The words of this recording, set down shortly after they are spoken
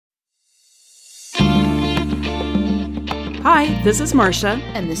Hi, this is Marsha.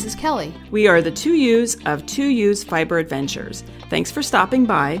 And this is Kelly. We are the 2U's of 2U's Fiber Adventures. Thanks for stopping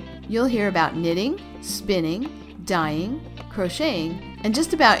by. You'll hear about knitting, spinning, dyeing, crocheting, and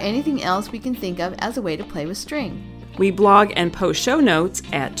just about anything else we can think of as a way to play with string. We blog and post show notes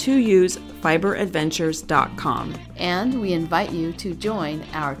at 2usfiberadventures.com. And we invite you to join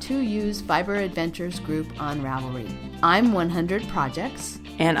our 2U's Fiber Adventures group on Ravelry. I'm 100 Projects.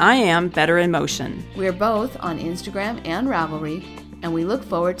 And I am Better in Motion. We're both on Instagram and Ravelry, and we look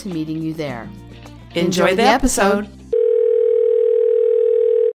forward to meeting you there. Enjoy the episode.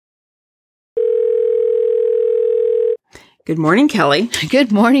 Good morning, Kelly.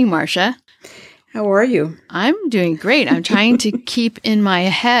 Good morning, Marsha. How are you? I'm doing great. I'm trying to keep in my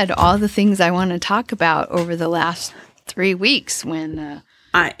head all the things I want to talk about over the last 3 weeks when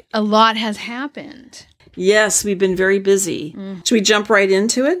a lot has happened. Yes, we've been very busy. Should we jump right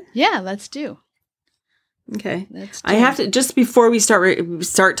into it? Yeah, let's do. Okay. I have to, just before we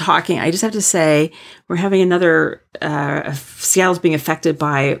start talking, I just have to say we're having another, Seattle's being affected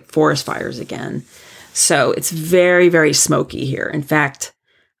by forest fires again. So it's very, very smoky here. In fact,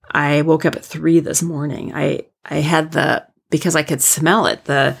 I woke up at 3 this morning. I had because I could smell it,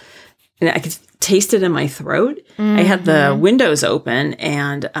 and I could taste it in my throat. Mm-hmm. I had the windows open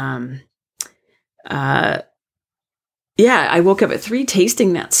and, I woke up at 3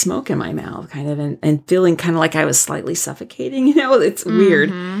 tasting that smoke in my mouth kind of and feeling kind of like I was slightly suffocating, it's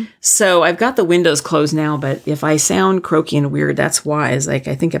weird. So I've got the windows closed now, but if I sound croaky and weird, that's why. I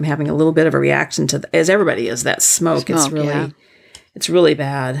think I'm having a little bit of a reaction to, as everybody is, that smoke. It's really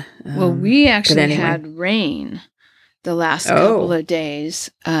bad. Well, we actually had rain the last couple of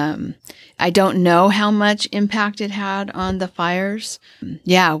days. I don't know how much impact it had on the fires.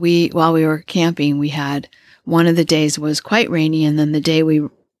 Yeah, while we were camping, we had one of the days was quite rainy, and then the day we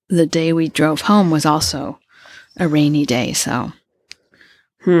drove home was also a rainy day. So,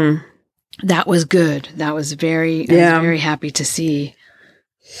 that was good. That was I was very happy to see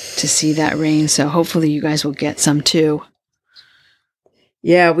that rain. So hopefully you guys will get some too.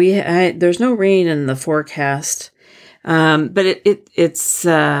 Yeah, there's no rain in the forecast. But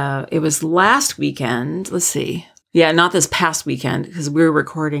it was last weekend. Let's see. Yeah, not this past weekend because we were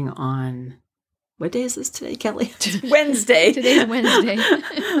recording on, what day is this today, Kelly? Wednesday. Today's Wednesday.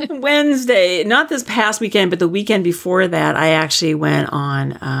 Wednesday. Not this past weekend, but the weekend before that, I actually went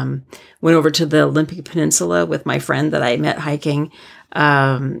over to the Olympic Peninsula with my friend that I met hiking.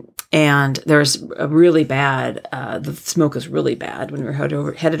 And there's a really bad, the smoke was really bad when we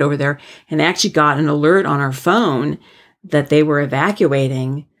were headed over there, and actually got an alert on our phone that they were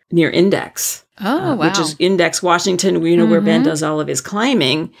evacuating near Index. Oh, wow. Which is Index, Washington, where Ben does all of his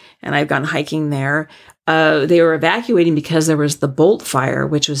climbing, and I've gone hiking there. They were evacuating because there was the Bolt fire,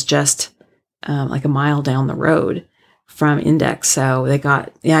 which was just like a mile down the road from Index. So they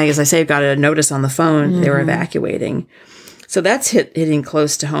got, as I say, got a notice on the phone. They were evacuating. So that's hitting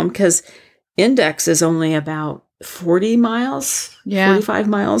close to home because Index is only about 40 miles, 45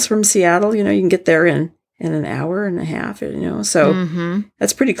 miles from Seattle. You can get there in an hour and a half, so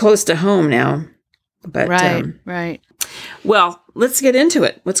that's pretty close to home now. But right. Well, let's get into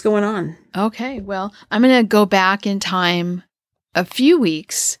it. What's going on? Okay. Well, I'm going to go back in time a few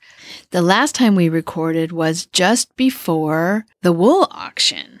weeks. The last time we recorded was just before the wool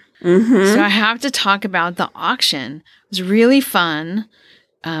auction. So I have to talk about the auction. It was really fun.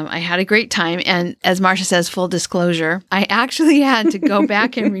 I had a great time. And as Marsha says, full disclosure, I actually had to go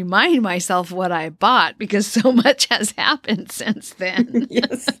back and remind myself what I bought because so much has happened since then.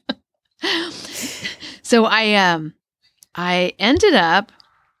 Yes. So I ended up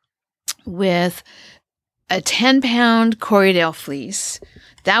with a 10-pound Corriedale fleece.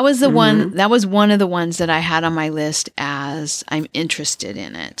 That was the one. That was one of the ones that I had on my list as I'm interested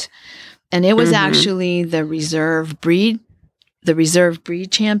in it, and it was actually the reserve breed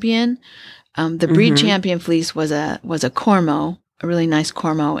champion. The breed champion fleece was a Cormo, a really nice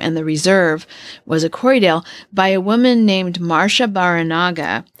Cormo, and the reserve was a Corriedale by a woman named Marsha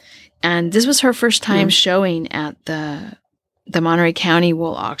Baranaga, and this was her first time showing at the Monterey County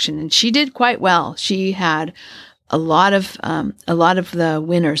wool auction, and she did quite well. She had a lot of the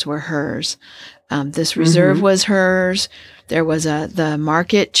winners were hers. This reserve was hers. There was the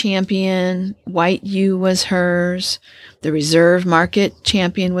market champion, White U was hers. The reserve market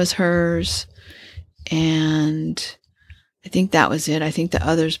champion was hers. And I think that was it. I think the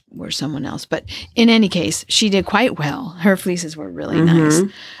others were someone else. But in any case, she did quite well. Her fleeces were really nice.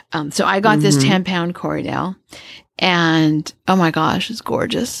 So I got this 10-pound Corriedale. And oh my gosh, it's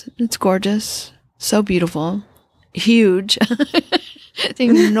gorgeous. It's gorgeous. So beautiful. Huge. It's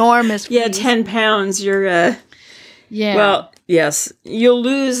enormous. Yeah, 10 pounds. You're Yeah. Well, yes, you'll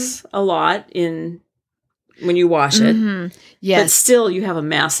lose a lot when you wash it. Mm-hmm. Yes. But still, you have a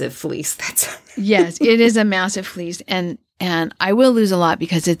massive fleece. Yes, it is a massive fleece. And I will lose a lot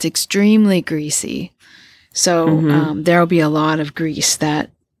because it's extremely greasy. So there will be a lot of grease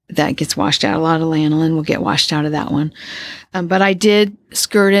that gets washed out. A lot of lanolin will get washed out of that one. But I did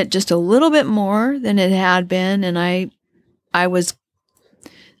skirt it just a little bit more than it had been. And I was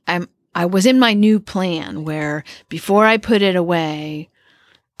in my new plan where before I put it away,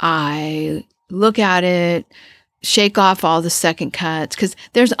 I look at it, shake off all the second cuts, because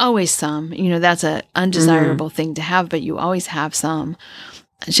there's always some, that's an undesirable thing to have, but you always have some.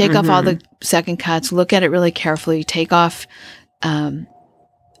 Shake off all the second cuts, look at it really carefully, take off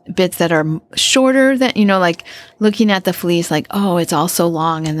bits that are shorter than, like looking at the fleece, like, oh, it's all so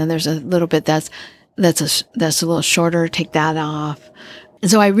long. And then there's a little bit that's a little shorter, take that off. And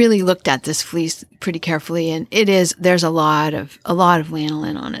so I really looked at this fleece pretty carefully, and there's a lot of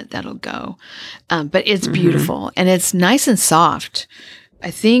lanolin on it that'll go. But it's beautiful and it's nice and soft. I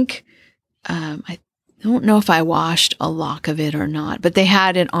think, I don't know if I washed a lock of it or not, but they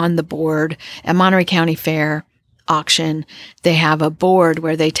had it on the board at Monterey County Fair auction. They have a board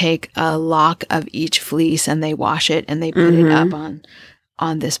where they take a lock of each fleece and they wash it and they put it up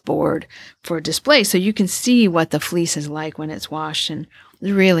on this board for display. So you can see what the fleece is like when it's washed, and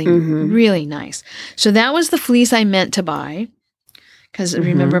really, really nice. So that was the fleece I meant to buy, because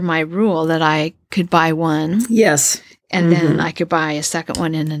remember my rule that I could buy one. Yes. And then I could buy a second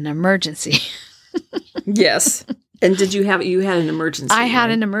one in an emergency. Yes. And you had an emergency? I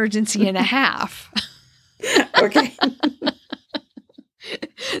had an emergency and a half. Okay.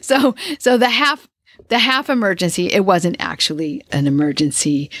 So the half emergency, it wasn't actually an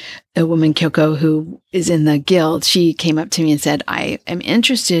emergency. A woman, Kyoko, who is in the guild, she came up to me and said, I am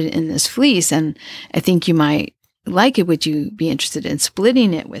interested in this fleece and I think you might like it. Would you be interested in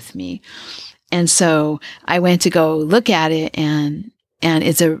splitting it with me? And so I went to go look at it, and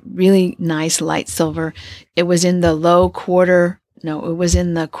it's a really nice light silver. It was in the it was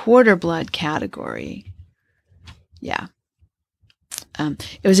in the quarter blood category. Yeah.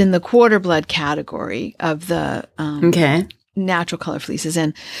 It was in the quarter blood category of the natural color fleeces.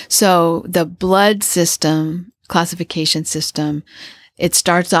 And so the blood system, classification system, it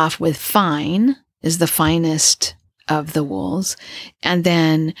starts off with fine, is the finest of the wools. And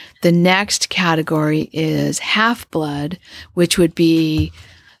then the next category is half blood, which would be,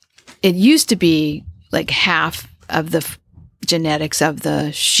 it used to be like half of the genetics of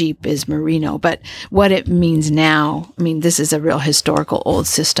the sheep is merino, but what it means now, I mean, this is a real historical old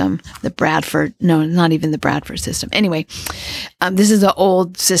system. Not even the Bradford system. Anyway, this is an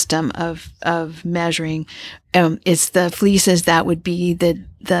old system of measuring. It's the fleeces that would be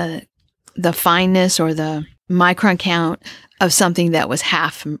the fineness or the micron count of something that was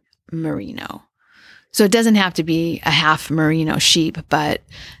half merino. So it doesn't have to be a half merino sheep, but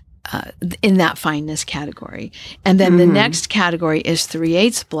in that fineness category. And then the next category is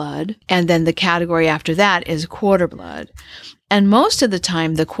 3/8 blood. And then the category after that is quarter blood. And most of the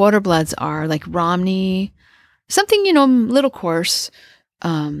time, the quarter bloods are like Romney, something, little coarse,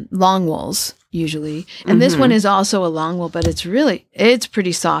 long wools usually. And this one is also a long wool, but it's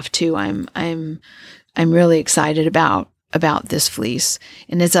pretty soft too. I'm really excited about this fleece.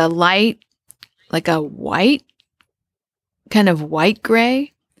 And it's a light, like a white, kind of white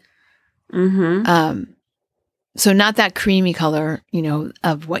gray. So not that creamy color,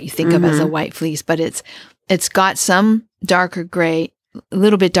 of what you think of as a white fleece, but it's got some darker gray, a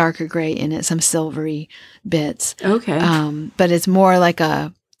little bit darker gray in it, some silvery bits. Okay. But it's more like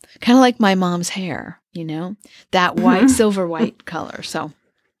kind of like my mom's hair, that white, silver white color. So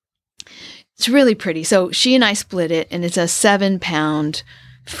it's really pretty. So she and I split it, and it's a 7-pound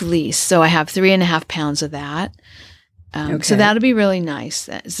fleece. So I have 3.5 pounds of that. So that'll be really nice.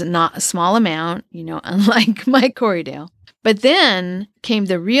 It's not a small amount, unlike my Corriedale. But then came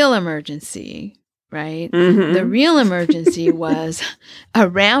the real emergency, right? The real emergency was a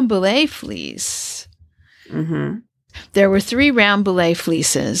Rambouillet fleece. There were 3 Rambouillet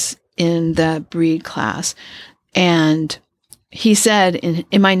fleeces in the breed class. And he said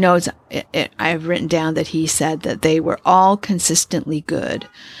in my notes, I've written down that he said that they were all consistently good.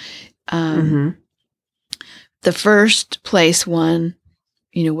 The first place one,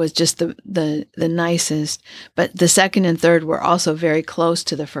 was just the nicest, but the second and third were also very close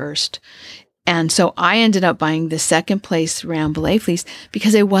to the first. And so I ended up buying the second place Rambouillet fleece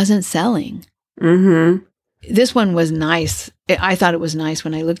because it wasn't selling. This one was nice. I thought it was nice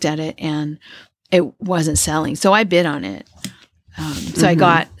when I looked at it, and it wasn't selling. So I bid on it. So I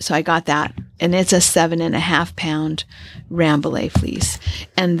got that, and it's a 7.5 pound Rambouillet fleece.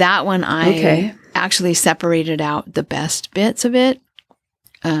 And that one I actually separated out the best bits of it.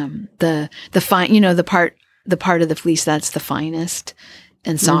 The fine, the part of the fleece that's the finest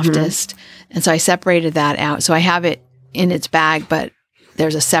and softest. And so I separated that out. So I have it in its bag, but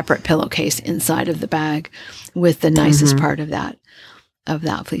there's a separate pillowcase inside of the bag with the nicest part of that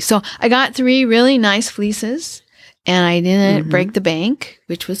fleece. So I got 3 really nice fleeces, and I didn't break the bank,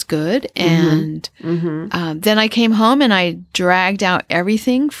 which was good. And then I came home and I dragged out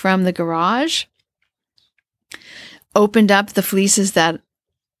everything from the garage, opened up the fleeces that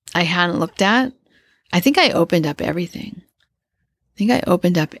I hadn't looked at. I think I opened up everything.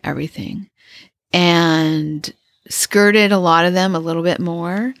 And skirted a lot of them a little bit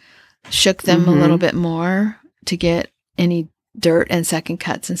more, shook them a little bit more to get any dirt and second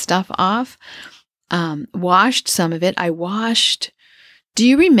cuts and stuff off. Washed some of it. Do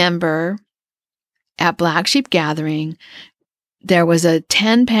you remember at Black Sheep Gathering, there was a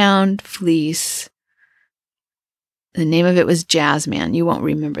 10-pound fleece. The name of it was Jazzman. You won't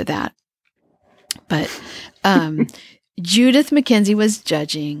remember that. But Judith McKenzie was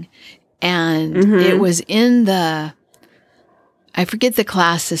judging, and it was in I forget the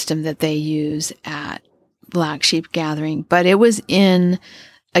class system that they use at Black Sheep Gathering, but it was in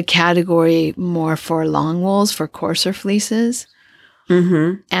a category more for long wools, for coarser fleeces.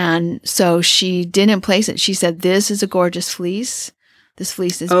 And so she didn't place it. She said, "This is a gorgeous fleece. This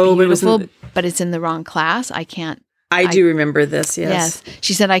fleece is beautiful, but it's in the wrong class. I can't." I do remember this, yes.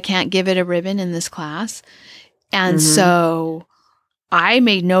 She said, "I can't give it a ribbon in this class." And so I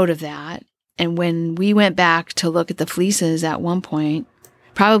made note of that. And when we went back to look at the fleeces at one point,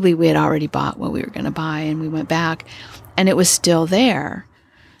 probably we had already bought what we were going to buy, and we went back and it was still there,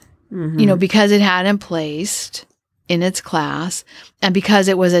 because it hadn't placed in its class, and because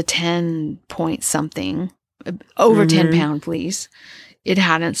it was a 10 point something, over 10 pound fleece, it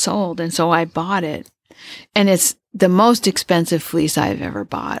hadn't sold. And so I bought it, and it's the most expensive fleece I've ever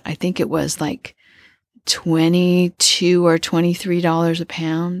bought. I think it was like $22 or $23 a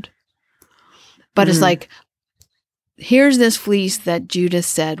pound. But it's like, here's this fleece that Judith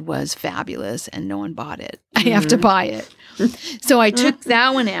said was fabulous and no one bought it. I have to buy it. So I took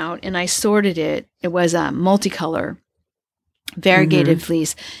that one out and I sorted it. It was a multicolor variegated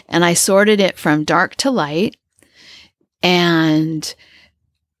fleece, and I sorted it from dark to light, and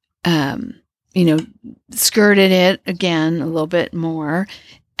skirted it again a little bit more.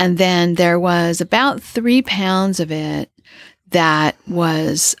 And then there was about 3 pounds of it that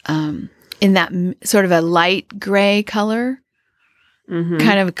was in that sort of a light gray color,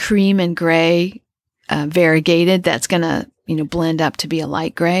 kind of cream and gray, variegated, that's going to, blend up to be a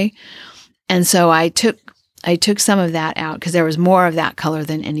light gray. And so I took some of that out because there was more of that color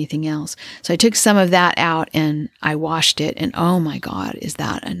than anything else. So I took some of that out and I washed it, and oh my God, is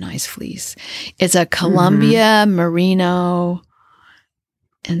that a nice fleece. It's a Columbia merino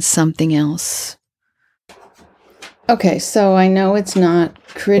and something else. Okay, so I know it's not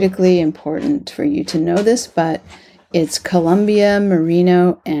critically important for you to know this, but it's Columbia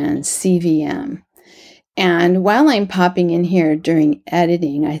merino and CVM. And while I'm popping in here during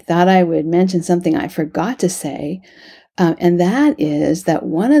editing, I thought I would mention something I forgot to say, and that is that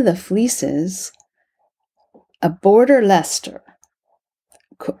one of the fleeces, a border Leicester,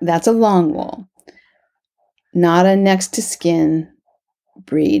 that's a long wool, not a next to skin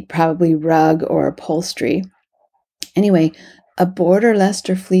breed, probably rug or upholstery. Anyway, a border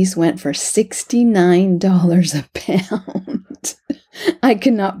Leicester fleece went for $69 a pound. I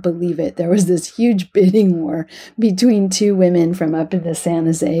could not believe it. There was this huge bidding war between 2 women from up in the San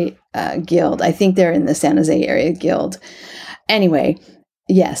Jose Guild. I think they're in the San Jose area guild. Anyway,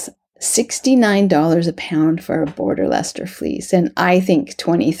 yes, $69 a pound for a border Leicester fleece. And I think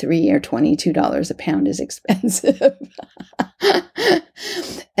 $23 or $22 a pound is expensive.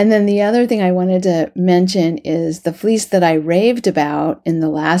 And then the other thing I wanted to mention is the fleece that I raved about in the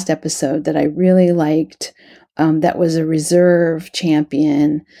last episode that I really liked. That was a reserve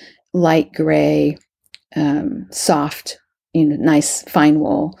champion, light gray, soft, nice fine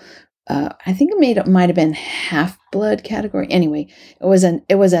wool. I think it might have been half blood category. Anyway, it was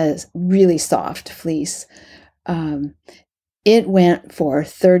a really soft fleece. It went for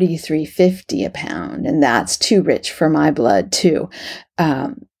 $33.50 a pound, and that's too rich for my blood too.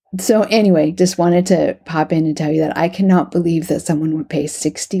 So anyway, just wanted to pop in and tell you that I cannot believe that someone would pay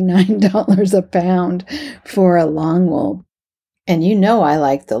 $69 a pound for a long wool. And I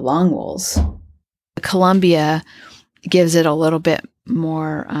like the long wools. Columbia gives it a little bit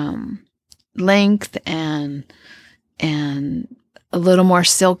more length and a little more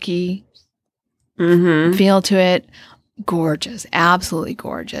silky feel to it. Gorgeous, absolutely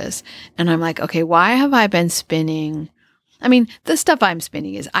gorgeous. And I'm like, okay, why have I been spinning? I mean, the stuff I'm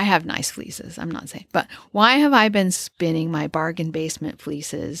spinning is, I have nice fleeces, I'm not saying, but why have I been spinning my bargain basement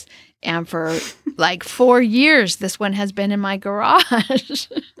fleeces? And for like 4 years, this one has been in my garage.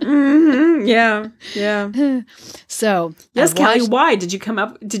 Yeah, yeah. So yes, Kelly, why did you come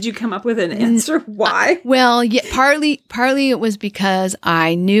up with an answer? Why? Well, yeah, partly it was because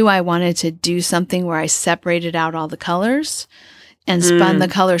I knew I wanted to do something where I separated out all the colors and spun the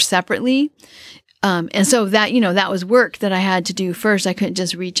colors separately. And so that, that was work that I had to do first. I couldn't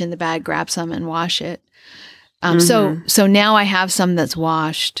just reach in the bag, grab some and wash it. So now I have some that's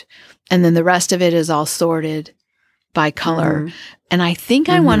washed, and then the rest of it is all sorted by color. And I think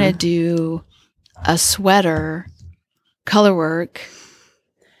I want to do a sweater color work,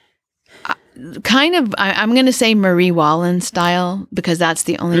 kind of, I'm going to say Marie Wallen style, because that's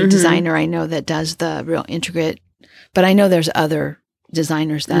the only designer I know that does the real intricate, but I know there's other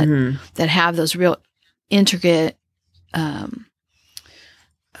designers that have those real intricate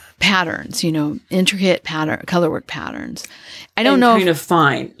patterns, intricate colorwork patterns. I don't know. Kind of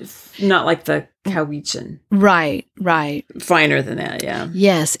fine, not like the Cowichan. Right. Finer than that, yeah.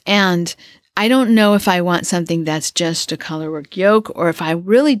 Yes, and I don't know if I want something that's just a colorwork yoke, or if I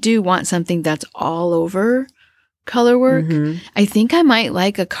really do want something that's all over colorwork. I think I might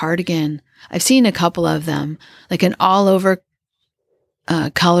like a cardigan. I've seen a couple of them, like an all over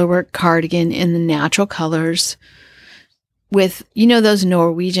colorwork cardigan in the natural colors with, those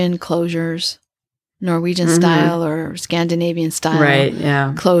Norwegian closures, Norwegian style or Scandinavian style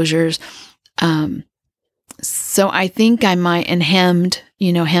closures. So I think I might, and hemmed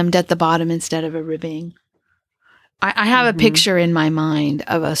at the bottom instead of a ribbing. I have a picture in my mind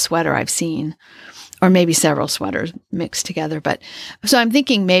of a sweater I've seen, or maybe several sweaters mixed together. But so I'm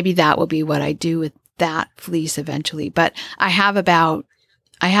thinking maybe that will be what I do with that fleece eventually. But I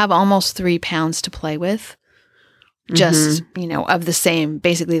have almost 3 pounds to play with, just, of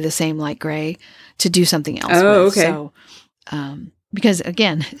basically the same light gray, to do something else with. Okay. So, because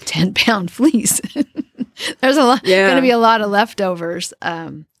again, 10-pound fleece, there's going to be a lot of leftovers.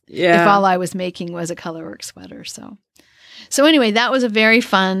 If all I was making was a colorwork sweater. So anyway, that was a very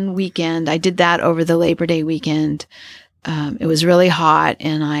fun weekend. I did that over the Labor Day weekend. It was really hot,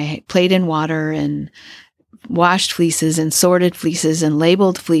 and I played in water and washed fleeces and sorted fleeces and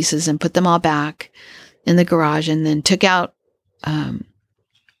labeled fleeces and put them all back in the garage, and then took out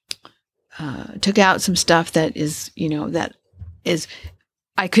some stuff that is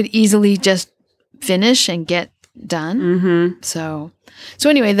I could easily just finish and get done. So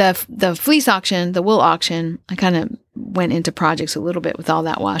anyway, the fleece auction, the wool auction, I kind of went into projects a little bit with all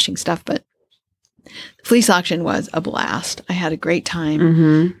that washing stuff, but the fleece auction was a blast. I had a great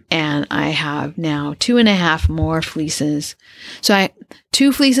time, and I have now 2.5 more fleeces. So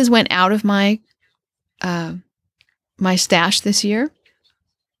 2 fleeces went out of my my stash this year,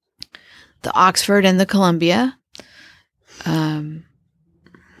 the Oxford and the Columbia. And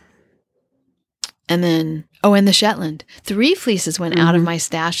then, and the Shetland. 3 fleeces went out of my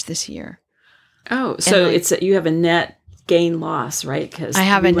stash this year. Oh, so you have a net gain loss, right? Because I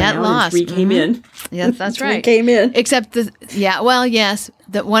have a net loss. 3 came in. Yes, that's right. 3 came in. Except yes,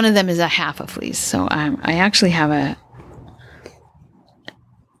 that one of them is a half a fleece. So I actually have a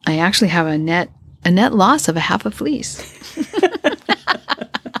net loss of a half a fleece.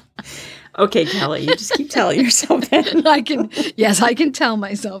 Okay, Kelly, you just keep telling yourself that. I can tell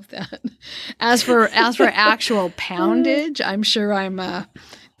myself that. As for actual poundage, I'm sure I'm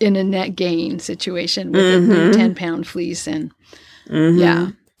in a net gain situation with a 10-pound fleece, and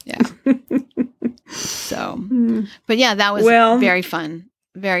yeah. So, but yeah, that was very fun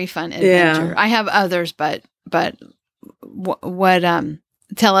adventure. Yeah. I have others, but what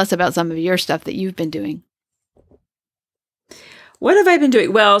tell us about some of your stuff that you've been doing. What have I been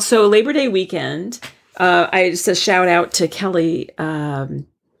doing? Well, so Labor Day weekend, I just a shout out to Kelly, our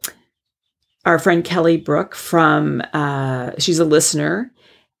friend Kelly Brook from, she's a listener,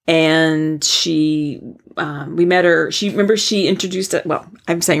 and we met her. She introduced it. Well,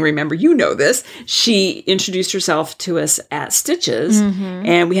 I'm saying, remember, this. She introduced herself to us at Stitches,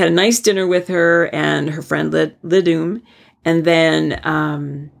 and we had a nice dinner with her and her friend Lidum. And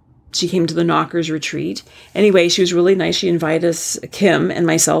then, she came to the Knockers retreat. Anyway, she was really nice. She invited us, Kim and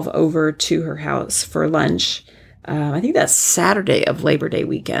myself, over to her house for lunch. I think that's Saturday of Labor Day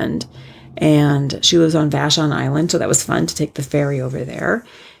weekend. And she lives on Vashon Island, so that was fun to take the ferry over there.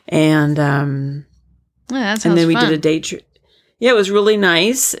 And that sounds and then we fun. did a day trip. Yeah, it was really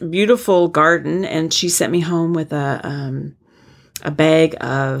nice, beautiful garden. And she sent me home with a a bag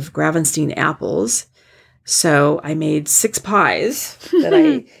of Gravenstein apples. So I made 6 pies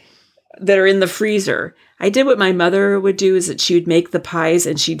that are in the freezer. I did what my mother would do, is that she would make the pies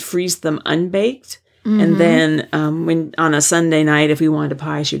and she'd freeze them unbaked. And then when on a Sunday night, if we wanted a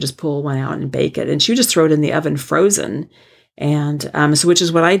pie, she would just pull one out and bake it. And she would just throw it in the oven frozen. And so which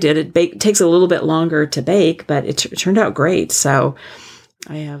is what I did. It takes a little bit longer to bake, but it turned out great. So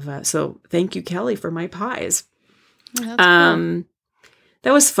I have, so thank you, Kelly, for my pies. Oh, that's cool.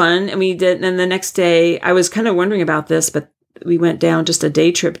 That was fun. And we did. And the next day, I was kind of wondering about this, but we went down just a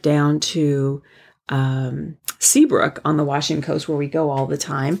day trip down to Seabrook on the Washington coast, where we go all the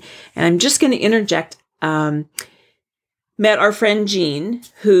time. And I'm just going to interject. Met our friend Jean,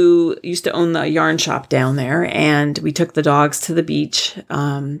 who used to own the yarn shop down there, and we took the dogs to the beach, did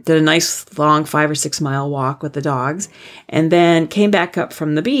a nice long 5 or 6 mile walk with the dogs, and then came back up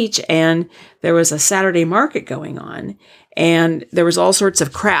from the beach, and there was a Saturday market going on, and there was all sorts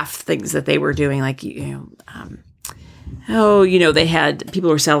of craft things that they were doing, like, they had, people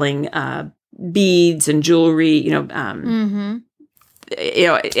were selling beads and jewelry,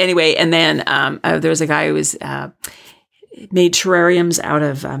 anyway, and then there was a guy who was made terrariums out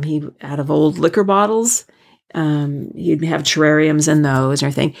of old liquor bottles. You'd have terrariums in those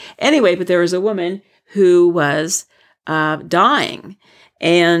and everything. Anyway, but there was a woman who was dyeing,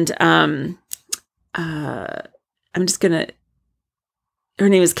 and I'm just gonna. Her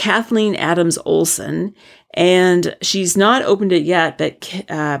name is Kathleen Adams Olson, and she's not opened it yet.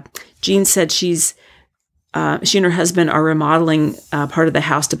 But Jean said she and her husband are remodeling part of the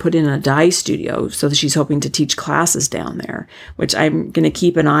house to put in a dye studio, so that she's hoping to teach classes down there, which I'm going to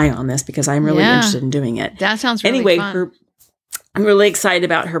keep an eye on this because I'm really interested in doing it. That sounds really fun. I'm really excited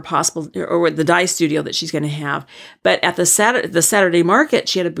about her the dye studio that she's going to have. But at the Saturday market,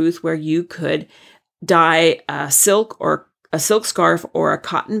 she had a booth where you could dye a silk scarf or a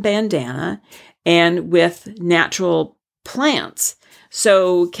cotton bandana, and with natural plants.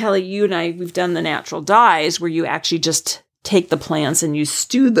 So Kelly, you and I, we've done the natural dyes where you actually just take the plants and you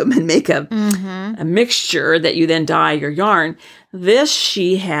stew them and make a mixture that you then dye your yarn. This,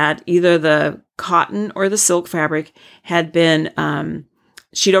 she had either the cotton or the silk fabric had been,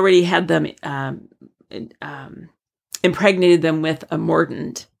 she'd already had them, impregnated them with a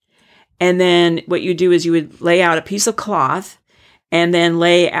mordant. And then what you do is you would lay out a piece of cloth and then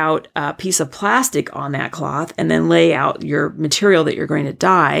lay out a piece of plastic on that cloth, and then lay out your material that you're going to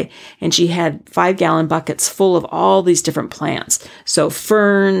dye. And she had 5-gallon buckets full of all these different plants. So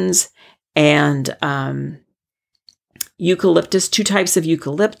ferns and eucalyptus, 2 types of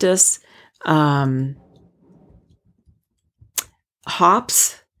eucalyptus, hops.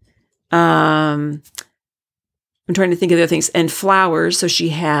 I'm trying to think of the other things, and flowers. So she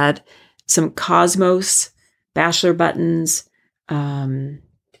had some cosmos, bachelor buttons, what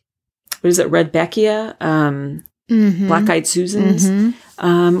is it? Redbeckia, black-eyed Susans.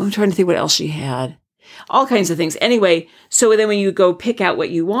 I'm trying to think what else she had. All kinds of things. Anyway, so then when you go pick out what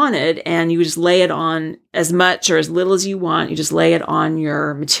you wanted, and you just lay it on as much or as little as you want, you just lay it on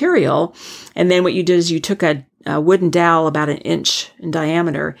your material. And then what you did is you took a wooden dowel about 1 inch in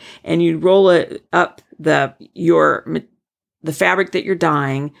diameter, and you roll it up the fabric that you're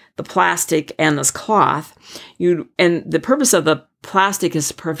dyeing, the plastic, and this cloth. And the purpose of the plastic is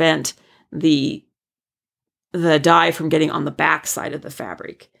to prevent the dye from getting on the back side of the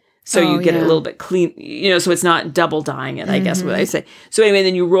fabric. So you get it a little bit clean, so it's not double dyeing it, I guess what I say. So anyway,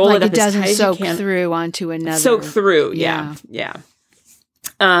 then you roll it up as tight as you can. It doesn't soak through onto another. Soak through, yeah.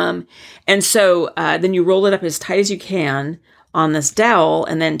 And so then you roll it up as tight as you can on this dowel,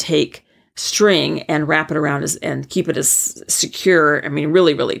 and then take string and wrap it around and keep it as secure. I mean,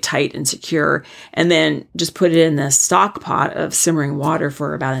 really, really tight and secure. And then just put it in this stock pot of simmering water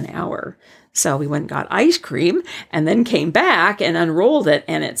for about an hour. So we went and got ice cream, and then came back and unrolled it,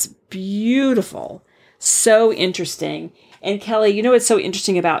 and it's beautiful. So interesting. And Kelly, what's so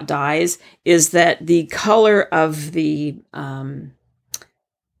interesting about dyes is that the color of the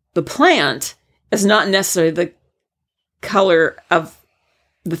plant is not necessarily the color of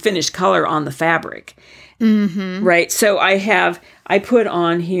the finished color on the fabric. Right. So I put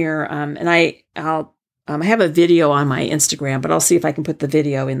on here, and I have a video on my Instagram, but I'll see if I can put the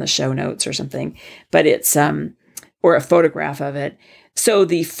video in the show notes or something, but it's, or a photograph of it. So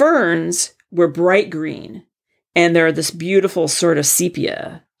the ferns were bright green, and they're this beautiful sort of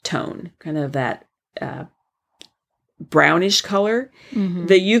sepia tone, kind of that, brownish color.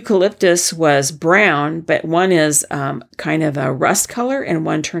 The eucalyptus was brown, but one is kind of a rust color, and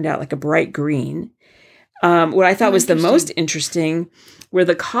one turned out like a bright green. What I thought was the most interesting were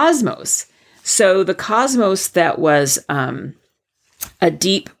the cosmos. So the cosmos that was a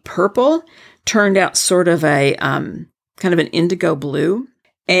deep purple, turned out sort of a kind of an indigo blue.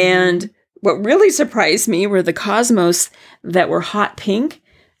 And what really surprised me were the cosmos that were hot pink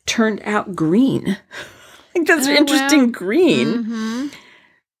turned out green. I think that's interesting green.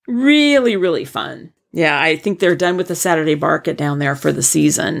 Really, really fun. Yeah, I think they're done with the Saturday market down there for the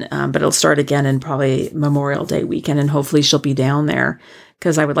season, but it'll start again in probably Memorial Day weekend, and hopefully she'll be down there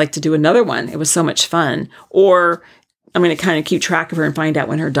because I would like to do another one. It was so much fun. Or I'm going to kind of keep track of her and find out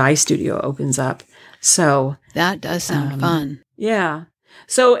when her dye studio opens up. So that does sound fun. Yeah.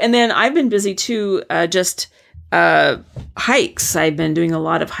 So, and then I've been busy too, just hikes. I've been doing a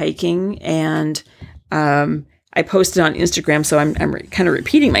lot of hiking, and I posted on Instagram, so I'm kind of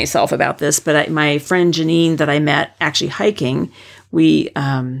repeating myself about this, but my friend Janine that I met actually hiking, she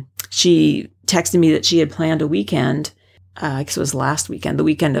texted me that she had planned a weekend, I guess it was last weekend, the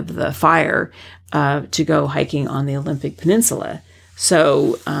weekend of the fire, to go hiking on the Olympic Peninsula.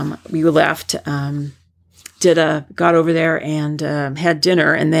 So we left, got over there and had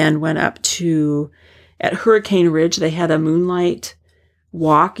dinner, and then went up at Hurricane Ridge. They had a moonlight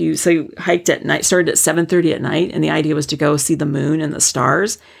walk. You hiked at night, started at 7:30 at night, and the idea was to go see the moon and the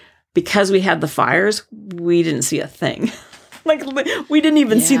stars. Because we had the fires, we didn't see a thing. Like, we didn't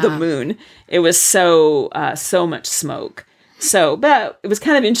even see the moon. It was so much smoke. So, but it was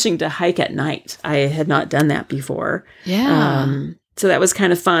kind of interesting to hike at night. I had not done that before. Yeah. So that was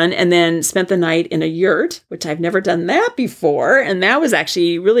kind of fun. And then spent the night in a yurt, which I've never done that before. And that was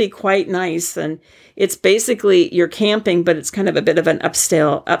actually really quite nice. And it's basically, you're camping, but it's kind of a bit of an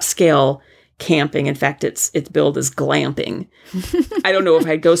upscale camping. In fact, its billed as glamping. I don't know if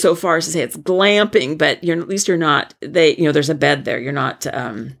I'd go so far as to say it's glamping, but at least you're not, there's a bed there. You're not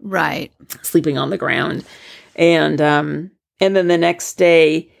right sleeping on the ground. And then the next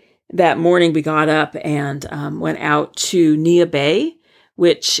day, that morning, we got up and went out to Nia Bay,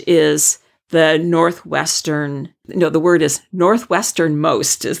 which is the the word is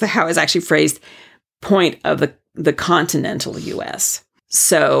northwesternmost, is how it's actually phrased, point of the continental U.S.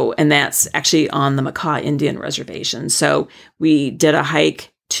 So, and that's actually on the Makah Indian Reservation. So we did a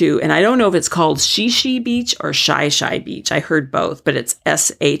hike and I don't know if it's called Shishi Beach or Shai Shai Beach. I heard both, but it's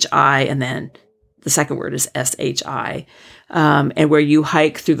S-H-I, and then the second word is S-H-I. And where you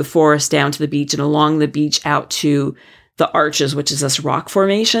hike through the forest down to the beach and along the beach out to the Arches, which is this rock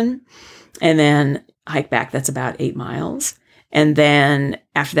formation, and then hike back. That's about 8 miles. And then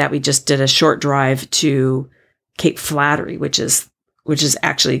after that, we just did a short drive to Cape Flattery, which is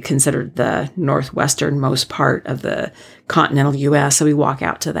actually considered the northwesternmost part of the continental U.S. So we walk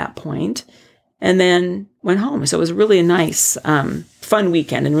out to that point and then went home. So it was really a nice, fun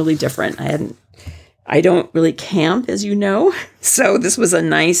weekend and really different. I don't really camp, as you know. So this was a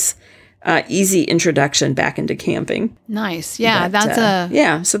nice, easy introduction back into camping. Nice. Yeah, but,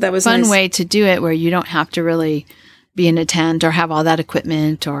 so that was fun nice. Way to do it where you don't have to really be in a tent or have all that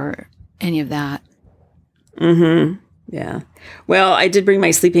equipment or any of that. Mm-hmm. Yeah. Well, I did bring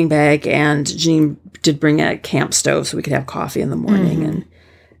my sleeping bag, and Jean did bring a camp stove so we could have coffee in the morning. Mm-hmm.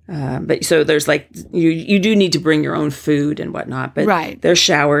 And but so there's you do need to bring your own food and whatnot, but right. There's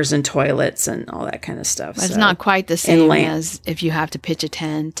showers and toilets and all that kind of stuff. But it's not quite the same as if you have to pitch a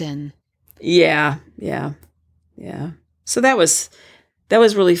tent and. Yeah. So that was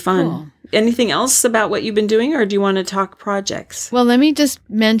really fun. Cool. Anything else about what you've been doing, or do you want to talk projects? Well, let me just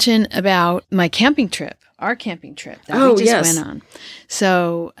mention about my camping trip. Our camping trip that we just went on.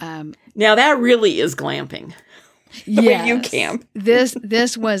 So now that really is glamping. The way you camp.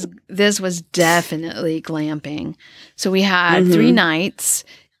 This was definitely glamping. So we had 3 nights,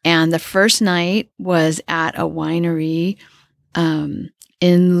 and the first night was at a winery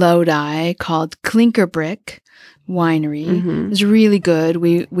in Lodi called Clinker Brick Winery. Mm-hmm. It was really good.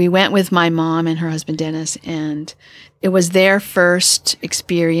 We went with my mom and her husband Dennis, and it was their first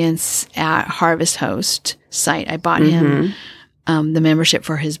experience at Harvest Host site. I bought him the membership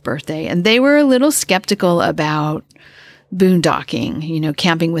for his birthday, and they were a little skeptical about boondocking,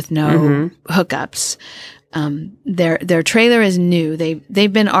 camping with no hookups. Their trailer is new.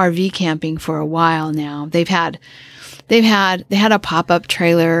 They've been RV camping for a while now. They had a pop-up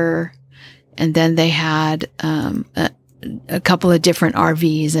trailer, and then they had a couple of different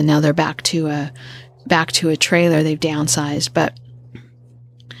RVs, and now they're back to a trailer. They've downsized, but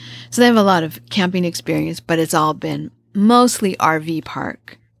so they have a lot of camping experience, but it's all been mostly RV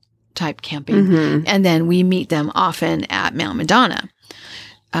park type camping. And then we meet them often at Mount Madonna.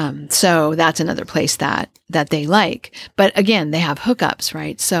 So that's another place that they like. But again, they have hookups,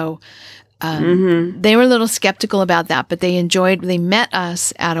 right? So they were a little skeptical about that, but they met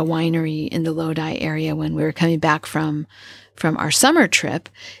us at a winery in the Lodi area when we were coming back from our summer trip,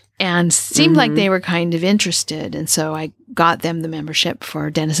 and seemed like they were kind of interested. And so I got them the membership for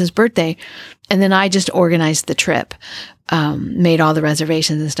Dennis's birthday. And then I just organized the trip, made all the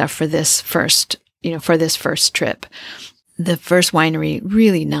reservations and stuff for this first trip. The first winery,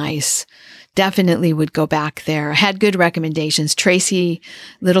 really nice. Definitely would go back there. I had good recommendations. Tracy,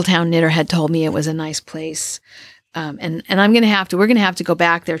 Littletown Knitter, had told me it was a nice place. And we're going to have to go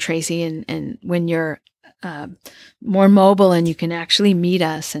back there, Tracy. And when you're more mobile and you can actually meet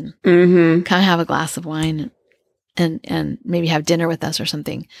us and kind of have a glass of wine and maybe have dinner with us or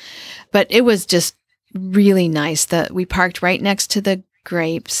something. But it was just really nice that we parked right next to the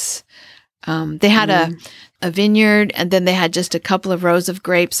grapes. They had a vineyard, and then they had just a couple of rows of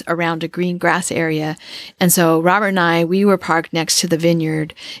grapes around a green grass area. And so Robert and I, we were parked next to the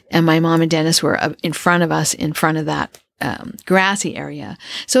vineyard, and my mom and Dennis were in front of us in front of that grassy area.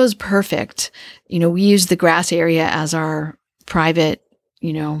 So it was perfect. We used the grass area as our private,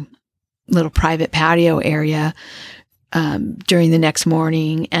 little private patio area during the next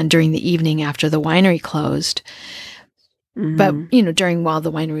morning and during the evening after the winery closed. But, while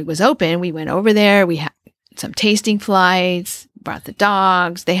the winery was open, we went over there. We had some tasting flights, brought the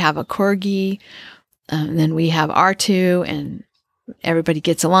dogs. They have a corgi. And then we have R2, and everybody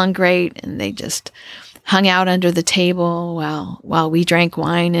gets along great. And they just hung out under the table while we drank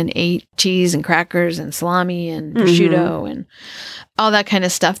wine and ate cheese and crackers and salami and prosciutto and all that kind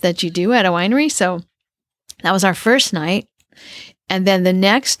of stuff that you do at a winery. So that was our first night. And then the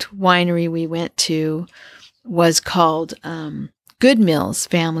next winery we went to was called Good Mills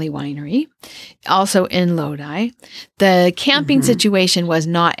Family Winery, also in Lodi. The camping situation was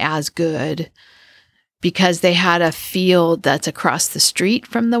not as good because they had a field that's across the street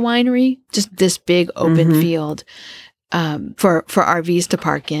from the winery, just this big open field for RVs to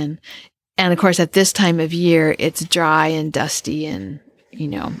park in. And of course, at this time of year, it's dry and dusty and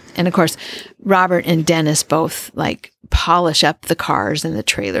of course, Robert and Dennis both like polish up the cars and the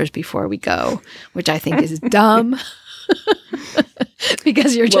trailers before we go, which I think is dumb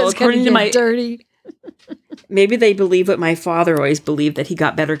because you're just going to get dirty. Maybe they believe what my father always believed, that he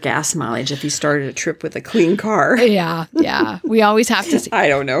got better gas mileage if he started a trip with a clean car. Yeah. We always have to. I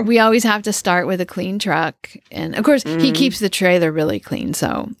don't know. We always have to start with a clean truck, and of course, he keeps the trailer really clean.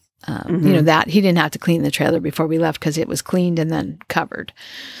 So, that he didn't have to clean the trailer before we left because it was cleaned and then covered.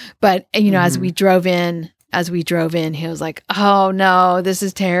 But as we drove in, he was like, "Oh no, this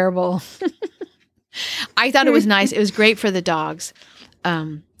is terrible." I thought it was nice. It was great for the dogs.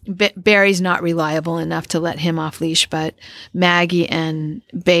 Barry's not reliable enough to let him off leash, but Maggie and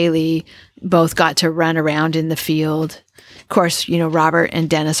Bailey both got to run around in the field. Of course, Robert and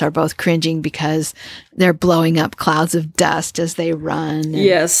Dennis are both cringing because they're blowing up clouds of dust as they run.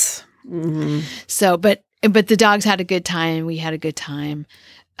 Yes. So, but the dogs had a good time. We had a good time.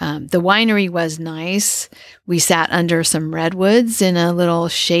 The winery was nice. We sat under some redwoods in a little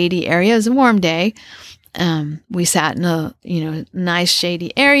shady area. It was a warm day. We sat in a, nice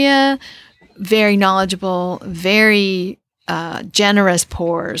shady area, very knowledgeable, very generous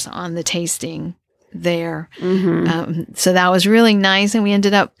pours on the tasting there. So that was really nice. And we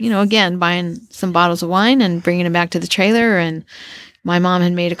ended up, again, buying some bottles of wine and bringing them back to the trailer. And my mom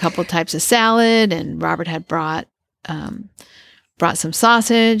had made a couple types of salad, and Robert had brought some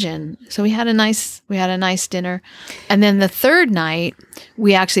sausage, and so we had a nice dinner. And then the third night,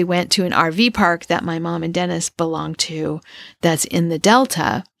 we actually went to an RV park that my mom and Dennis belong to, that's in the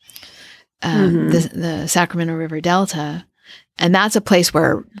Delta, the Sacramento River Delta. And that's a place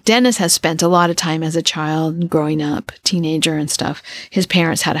where Dennis has spent a lot of time as a child, growing up, teenager and stuff. His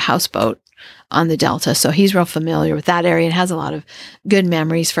parents had a houseboat on the Delta, so he's real familiar with that area and has a lot of good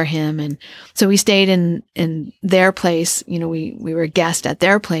memories for him. And so we stayed in their place. We were a guest at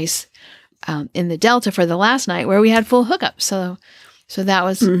their place in the Delta for the last night, where we had full hookups. So that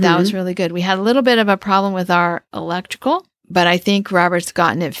was really good. We had a little bit of a problem with our electrical, but I think Robert's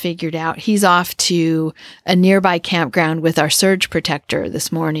gotten it figured out. He's off to a nearby campground with our surge protector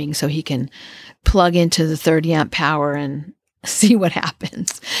this morning, so he can plug into the 30 amp power and see what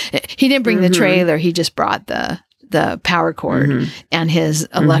happens. He didn't bring the trailer. He just brought the power cord and his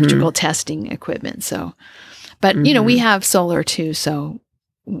electrical testing equipment. So, but we have solar too. So,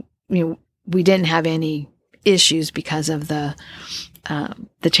 we didn't have any issues because of the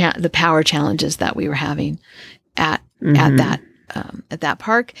power challenges that we were having at that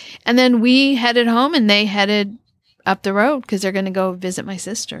park. And then we headed home, and they headed up the road because they're going to go visit my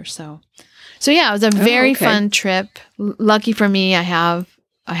sister. So yeah, it was a very fun trip. Lucky for me, I have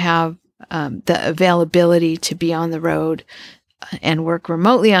the availability to be on the road and work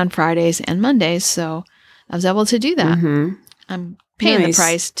remotely on Fridays and Mondays. So I was able to do that. I'm paying Nice. the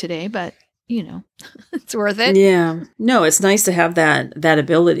price today, but you know, it's worth it. Yeah. No, it's nice to have that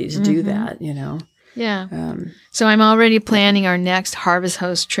ability to do that, you know. Yeah. So I'm already planning our next Harvest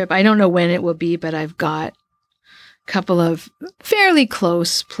Host trip. I don't know when it will be, but I've got a couple of fairly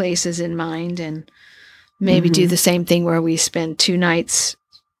close places in mind, and maybe do the same thing where we spend 2 nights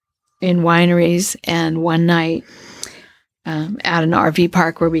in wineries and 1 night at an RV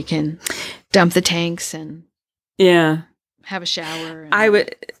park where we can dump the tanks and have a shower.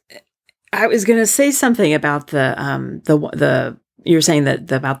 I was going to say something about the you were saying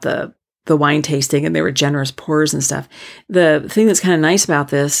that about the wine tasting, and there were generous pours and stuff. The thing that's kind of nice about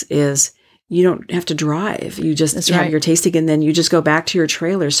this is you don't have to drive. You just have your tasting, and then you just go back to your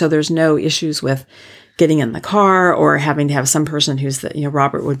trailer. So there's no issues with getting in the car or having to have some person who's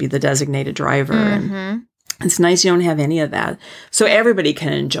Robert would be the designated driver. And it's nice you don't have any of that. So everybody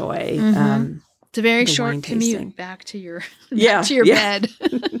can enjoy. It's a very short commute back to your bed.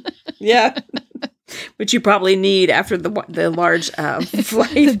 Yeah. Which you probably need after the large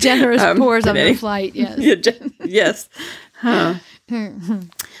flight. The generous pours on the flight, yes. Yes. Huh.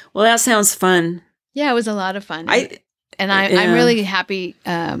 Well, that sounds fun. Yeah, it was a lot of fun. I'm really happy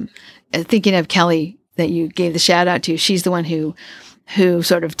thinking of Kelly that you gave the shout out to. She's the one who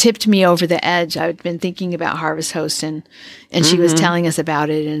sort of tipped me over the edge. I'd been thinking about Harvest Host, and she was telling us about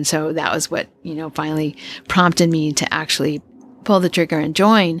it. And so that was what, finally prompted me to actually pull the trigger and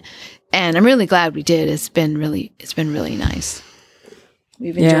join. And I'm really glad we did. It's been really nice.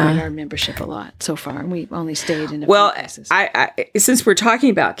 We've enjoyed our membership a lot so far, and we've only stayed in a few places. I since we're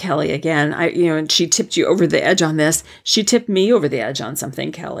talking about Kelly again, and she tipped you over the edge on this. She tipped me over the edge on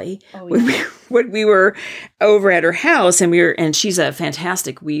something, Kelly. Oh, yeah. When we were over at her house, and she's a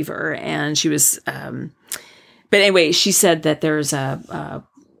fantastic weaver, and she was. But anyway, she said that there's a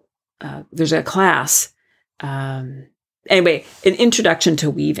class. Anyway, an introduction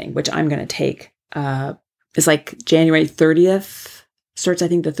to weaving, which I'm going to take, is like January 30th. Starts, I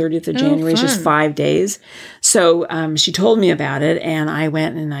think, the 30th of January. It's just 5 days. So she told me about it, and I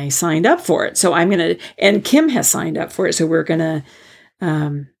went and I signed up for it. So and Kim has signed up for it. So we're going to,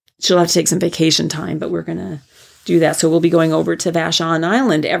 she'll have to take some vacation time, but we're going to do that. So we'll be going over to Vashon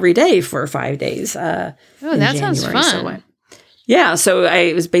Island every day for 5 days. That sounds fun. So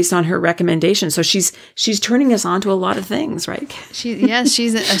it was based on her recommendation. So she's turning us on to a lot of things, right? She's an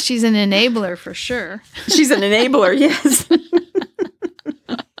enabler for sure. She's an enabler, yes.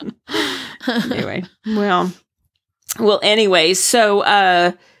 Anyway, anyway,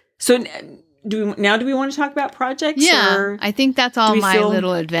 so do we want to talk about projects? Yeah, or I think that's all my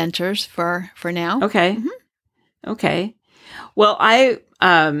little adventures for now. Okay. Okay. Well,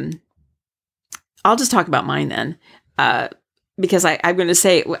 I'll just talk about mine then. Because I'm going to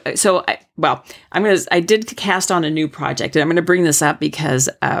say, I did cast on a new project, and I'm going to bring this up because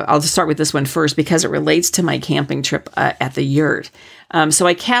I'll just start with this one first because it relates to my camping trip at the yurt. So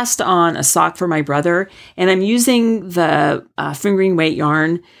I cast on a sock for my brother, and I'm using the fingering weight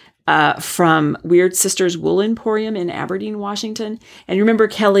yarn from Weird Sisters Wool Emporium in Aberdeen, Washington. And you remember,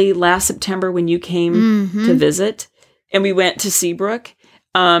 Kelly, last September when you came to visit, and we went to Seabrook?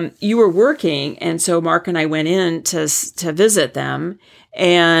 You were working, and so Mark and I went in to visit them,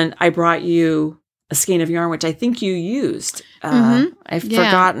 and I brought you a skein of yarn, which I think you used. I've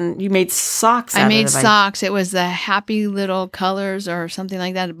forgotten. You made socks out of it. I made socks. It was the Happy Little Colors or something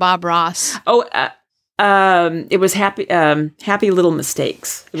like that. Bob Ross. Oh, it was Happy Little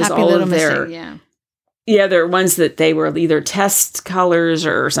Mistakes. It was Happy all Little of their, Mistake, yeah. Yeah, there were ones that they were either test colors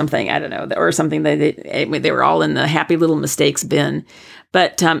or something. I don't know, or something that they were all in the Happy Little Mistakes bin.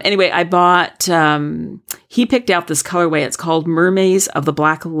 But anyway, I bought, he picked out this colorway. It's called Mermaids of the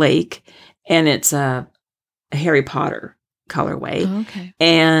Black Lake, and it's a Harry Potter colorway. Oh, okay.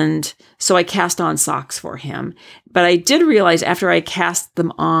 And so I cast on socks for him. But I did realize after I cast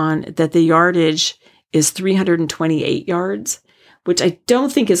them on that the yardage is 328 yards, which I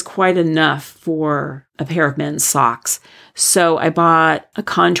don't think is quite enough for a pair of men's socks. So I bought a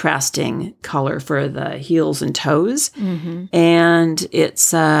contrasting color for the heels and toes. And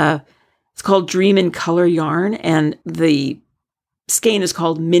it's called Dream in Color yarn. And the skein is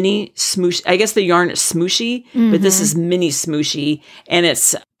called Mini Smooshy. I guess the yarn is Smooshy, but this is Mini Smooshy. And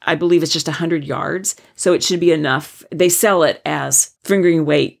I believe it's just 100 yards. So it should be enough. They sell it as fingering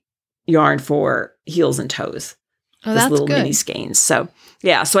weight yarn for heels and toes. Oh, this that's little good. mini skeins. So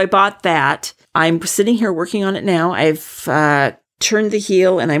I bought that. I'm sitting here working on it now. I've turned the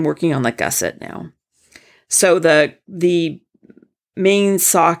heel, and I'm working on the gusset now. So the main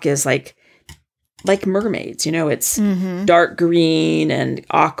sock is like like mermaids. It's dark green and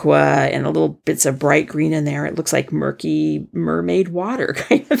aqua and a little bits of bright green in there. It looks like murky mermaid water,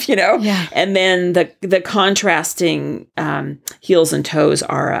 kind of, Yeah. And then the contrasting heels and toes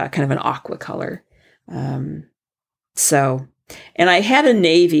are kind of an aqua color. And I had a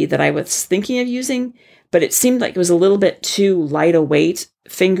navy that I was thinking of using, but it seemed like it was a little bit too light a weight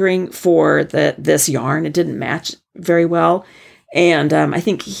fingering for this yarn. It didn't match very well. And I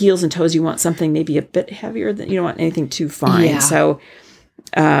think heels and toes, you want something maybe a bit heavier. You don't want anything too fine. Yeah. So,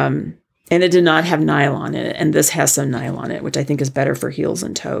 and it did not have nylon in it. And this has some nylon in it, which I think is better for heels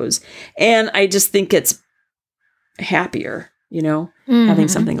and toes. And I just think it's happier, having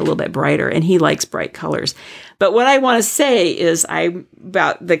something a little bit brighter. And he likes bright colors. But what I want to say is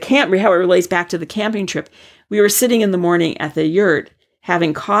about the camp, how it relates back to the camping trip. We were sitting in the morning at the yurt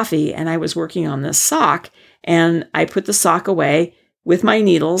having coffee, and I was working on this sock. And I put the sock away with my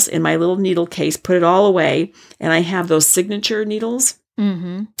needles in my little needle case, put it all away. And I have those signature needles.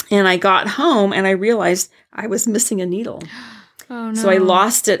 And I got home and I realized I was missing a needle. Oh, no. So I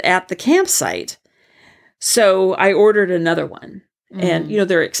lost it at the campsite. So I ordered another one. And,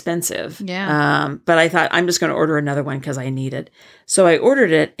 they're expensive. Yeah. But I thought I'm just going to order another one because I need it. So I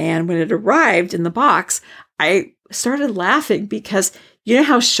ordered it. And when it arrived in the box, I started laughing because you know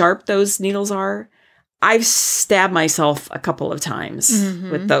how sharp those needles are? I've stabbed myself a couple of times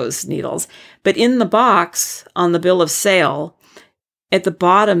with those needles. But in the box, on the bill of sale, at the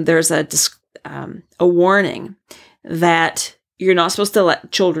bottom, there's a warning that you're not supposed to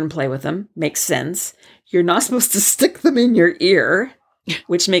let children play with them. Makes sense. You're not supposed to stick them in your ear,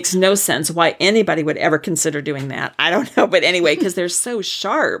 which makes no sense why anybody would ever consider doing that. I don't know. But anyway, because they're so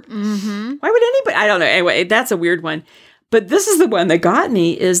sharp. Why would anybody? I don't know. Anyway, that's a weird one. But this is the one that got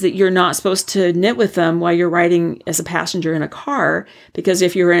me, is that you're not supposed to knit with them while you're riding as a passenger in a car, because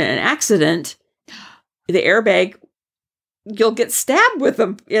if you're in an accident, the airbag, you'll get stabbed with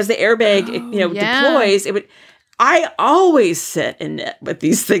them as the airbag, deploys. I always sit and knit with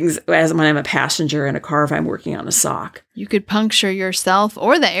these things as when I'm a passenger in a car if I'm working on a sock. You could puncture yourself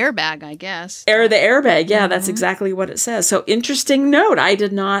or the airbag, I guess. Or the airbag. Yeah, that's exactly what it says. So interesting note. I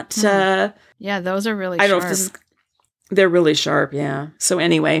did not. Yeah, those are really sharp. I don't know if this is. They're really sharp, yeah. So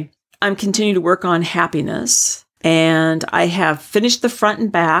anyway, I'm continuing to work on happiness, and I have finished the front and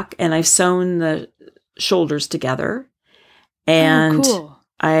back, and I've sewn the shoulders together. And cool.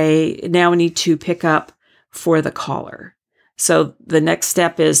 I now need to pick up for the collar. So the next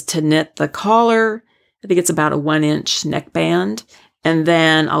step is to knit the collar. I think it's about a 1-inch neckband, and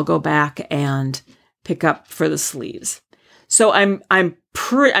then I'll go back and pick up for the sleeves. So I'm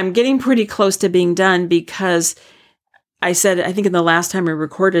getting pretty close to being done because I said, I think in the last time we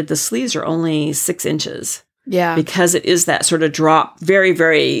recorded, the sleeves are only 6 inches. Yeah. Because it is that sort of drop, very,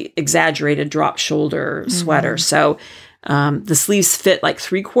 very exaggerated drop shoulder sweater. So the sleeves fit like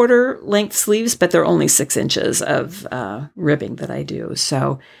 3/4 length sleeves, but they're only 6 inches of ribbing that I do.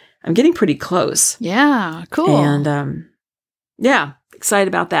 So I'm getting pretty close. Yeah. Cool. And excited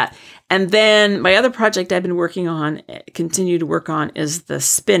about that. And then my other project I've been working on, continue to work on, is the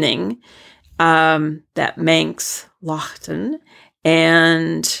spinning. That Manx Loaghton.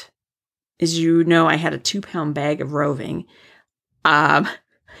 And as you know, I had a 2-pound bag of roving.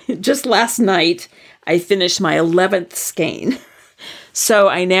 Just last night, I finished my 11th skein. So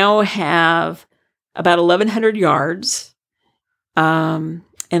I now have about 1,100 yards. And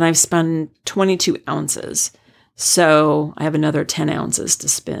I've spun 22 ounces. So I have another 10 ounces to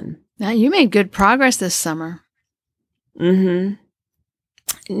spin. Now, you made good progress this summer.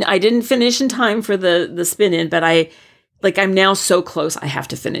 I didn't finish in time for the spin in, but I'm now so close. I have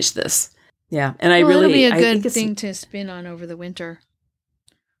to finish this. Yeah. And it'll be a good thing to spin on over the winter.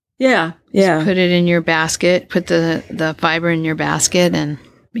 Yeah. Just put it in your basket, put the fiber in your basket, and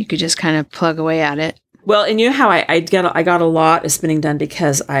you could just kind of plug away at it. Well, and you know how I got a lot of spinning done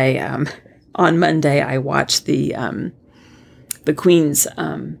because I, on Monday, I watched the Queen's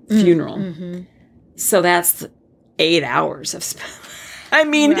funeral. So that's 8 hours of spinning. I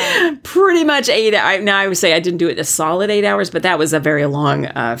mean, pretty much 8 hours. Now, I would say I didn't do it a solid 8 hours, but that was a very long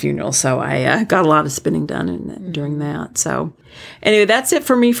funeral. So I got a lot of spinning done during that. So anyway, that's it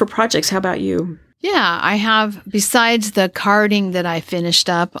for me for projects. How about you? Yeah, I have, besides the carding that I finished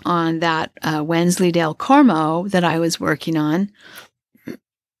up on that Wensleydale Cormo that I was working on,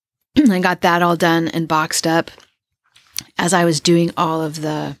 I got that all done and boxed up as I was doing all of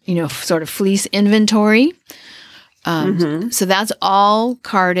the, sort of fleece inventory. So that's all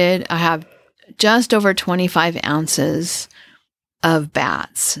carded. I have just over 25 ounces of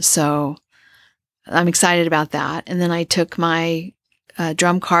bats. So I'm excited about that. And then I took my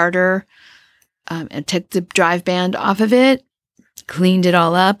drum carder and took the drive band off of it, cleaned it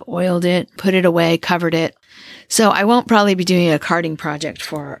all up, oiled it, put it away, covered it. So I won't probably be doing a carding project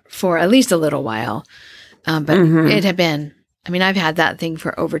for at least a little while. But it had been, I've had that thing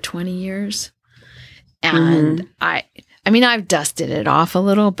for over 20 years. And I've dusted it off a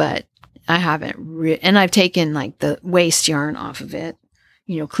little, but I haven't, and I've taken like the waste yarn off of it,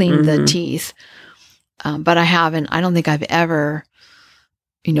 cleaned the teeth. But I don't think I've ever,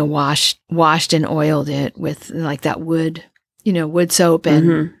 washed and oiled it with like that wood soap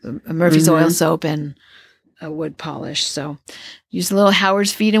and Murphy's oil soap and a wood polish. So used a little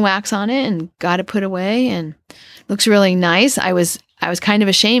Howard's Feed and Wax on it and got it put away, and looks really nice. I was kind of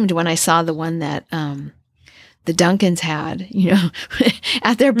ashamed when I saw the one that the Duncans had,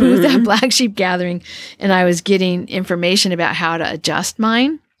 at their booth at Black Sheep Gathering, and I was getting information about how to adjust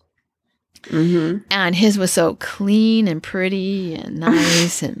mine. And his was so clean and pretty and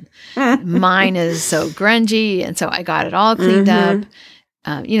nice, and mine is so grungy, and so I got it all cleaned up.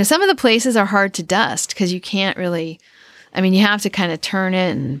 Some of the places are hard to dust because you can't really, you have to kind of turn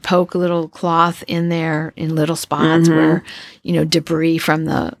it and poke a little cloth in there in little spots where, debris from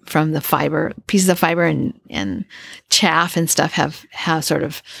the fiber, pieces of fiber and chaff and stuff have sort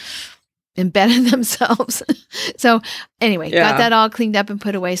of embedded themselves. So anyway, got that all cleaned up and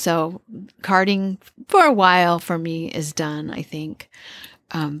put away. So carding for a while for me is done, I think.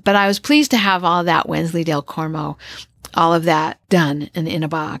 But I was pleased to have all that Wensleydale Cormo, all of that done and in a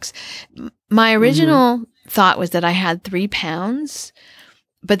box. My original thought was that I had 3 pounds,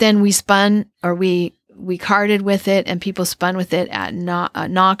 but then we spun, or we carded with it, and people spun with it at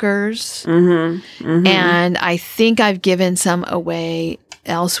Knockers. And I think I've given some away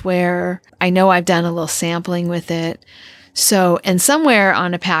elsewhere. I know I've done a little sampling with it. So, and somewhere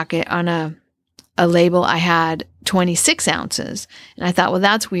on a packet, on a label, I had 26 ounces. And I thought, well,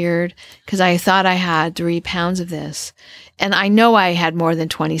 that's weird, because I thought I had 3 pounds of this. And I know I had more than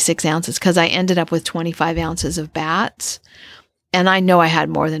 26 ounces because I ended up with 25 ounces of bats. And I know I had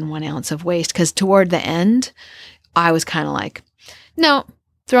more than 1 ounce of waste, because toward the end, I was kind of like, no,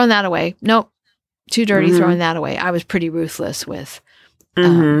 throwing that away. Nope, too dirty, throwing that away. I was pretty ruthless with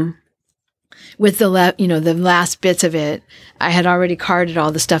the the last bits of it. I had already carded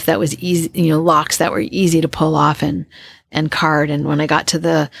all the stuff that was easy, locks that were easy to pull off and card. And when I got to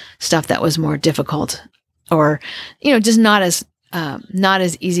the stuff that was more difficult, or just not as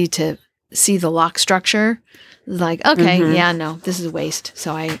easy to see the lock structure, it was like, okay, no, this is waste.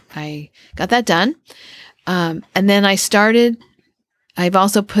 So I got that done. And then I've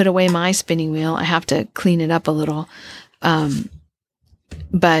also put away my spinning wheel. I have to clean it up a little.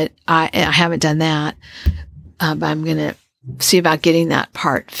 But I haven't done that. But I'm going to see about getting that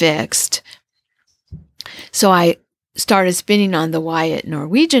part fixed. So I started spinning on the Wyatt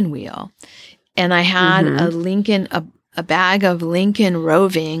Norwegian wheel, and I had a bag of Lincoln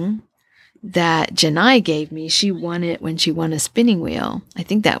roving that Janai gave me. She won it when she won a spinning wheel. I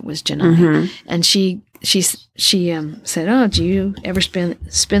think that was Janai. And she said, "Oh, do you ever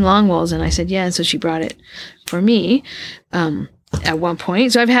spin long wools?" And I said, "Yeah." And so she brought it for me at one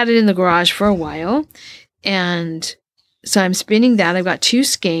point. So I've had it in the garage for a while, and so I'm spinning that. I've got 2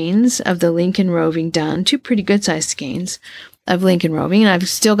 skeins of the Lincoln roving done, 2 pretty good sized skeins of Lincoln roving, and I've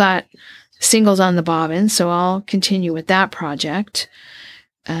still got singles on the bobbin, so I'll continue with that project,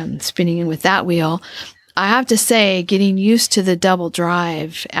 spinning in with that wheel. I have to say, getting used to the double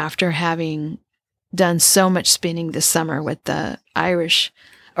drive after having done so much spinning this summer with the Irish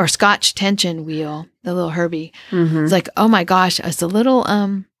or Scotch tension wheel, the little Herbie. It's like, oh my gosh, it's a little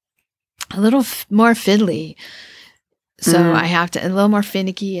more fiddly. So I have to, a little more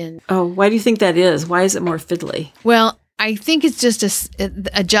finicky. And why do you think that is? Why is it more fiddly? Well, I think it's just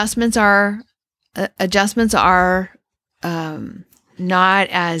adjustments are not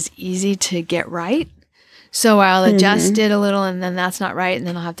as easy to get right. So I'll adjust it a little, and then that's not right, and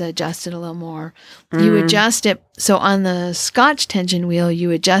then I'll have to adjust it a little more. You adjust it. So on the Scotch tension wheel,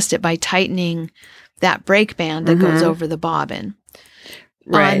 you adjust it by tightening that brake band that goes over the bobbin.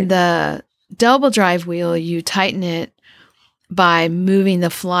 Right. On the double drive wheel, you tighten it by moving the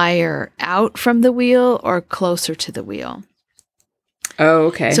flyer out from the wheel or closer to the wheel. Oh,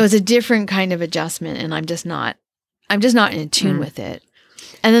 okay. So it's a different kind of adjustment, and I'm just not in tune with it.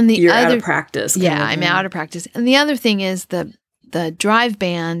 And then you're out of practice. Yeah, I'm out of practice. And the other thing is the drive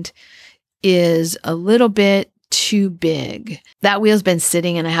band is a little bit too big. That wheel's been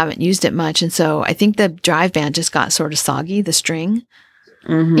sitting and I haven't used it much. And so I think the drive band just got sort of soggy, the string.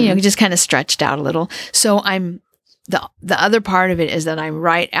 Just kind of stretched out a little. So I'm the other part of it is that I'm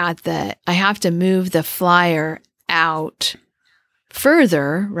right at I have to move the flyer out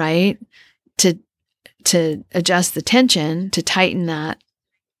further, right? to adjust the tension, to tighten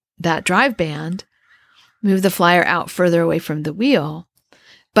that drive band, move the flyer out further away from the wheel,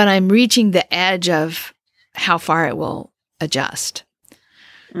 but I'm reaching the edge of how far it will adjust.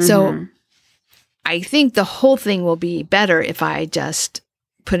 So I think the whole thing will be better if I just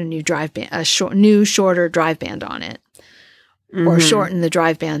put a new drive band, shorter drive band on it, or shorten the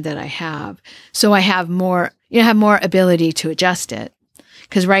drive band that I have. So I have more, have more ability to adjust it.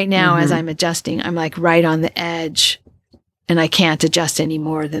 Because right now, as I'm adjusting, I'm like right on the edge, and I can't adjust any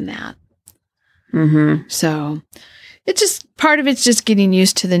more than that. So it's just, part of it's just getting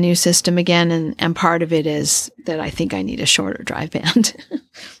used to the new system again, and part of it is that I think I need a shorter drive band.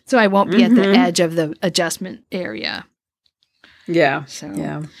 So I won't be at the edge of the adjustment area. Yeah. So,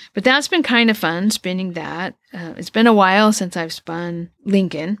 yeah. But that's been kind of fun, spinning that. It's been a while since I've spun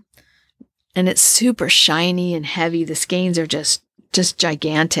Lincoln, and it's super shiny and heavy. The skeins are just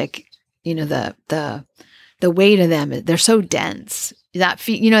gigantic. The weight of them, they're so dense. That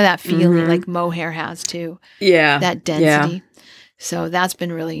that feeling like mohair has too. Yeah. That density. Yeah. So that's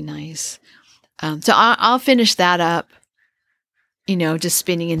been really nice. So I'll finish that up, just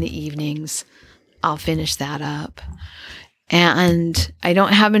spinning in the evenings. I'll finish that up. And I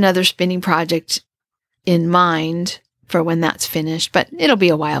don't have another spinning project in mind for when that's finished, but it'll be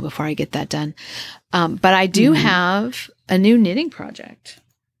a while before I get that done. But I do have a new knitting project.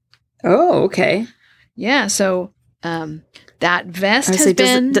 Oh, okay. Yeah. So that vest has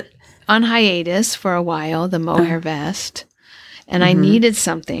been on hiatus for a while, the mohair vest. And I needed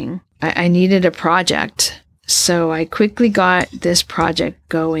something. I needed a project. So I quickly got this project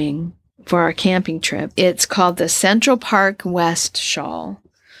going for our camping trip. It's called the Central Park West Shawl,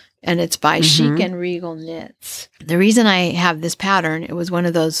 and it's by Chic and Regal Knits. The reason I have this pattern, it was one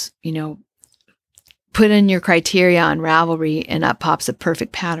of those, put in your criteria on Ravelry and up pops a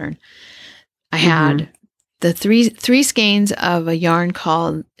perfect pattern. I had the three skeins of a yarn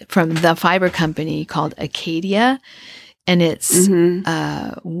from the fiber company called Acadia, and it's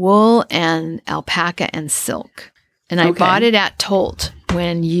wool and alpaca and silk. And I bought it at Tolt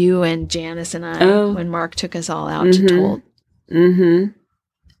when you and Janice and I, when Mark took us all out to Tolt in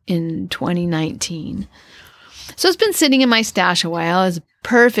 2019. So it's been sitting in my stash a while. It's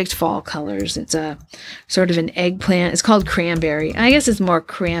perfect fall colors. It's a sort of an eggplant. It's called cranberry. I guess it's more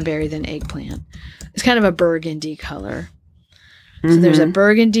cranberry than eggplant. It's kind of a burgundy color. So there's a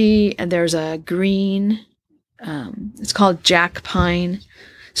burgundy and there's a green. It's called jack pine.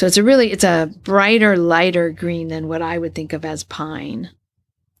 So it's a brighter, lighter green than what I would think of as pine.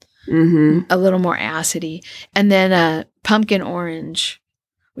 A little more acidy. And then a pumpkin orange,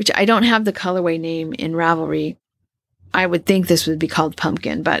 which I don't have the colorway name in Ravelry. I would think this would be called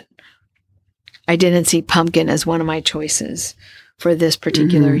pumpkin, but I didn't see pumpkin as one of my choices for this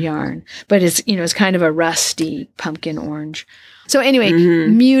particular yarn. But it's, it's kind of a rusty pumpkin orange. So anyway,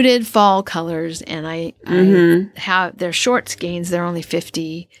 muted fall colors, and I have, they're short skeins. They're only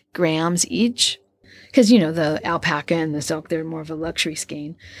 50 grams each. Because, the alpaca and the silk, they're more of a luxury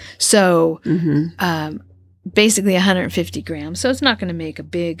skein. So basically 150 grams. So it's not going to make a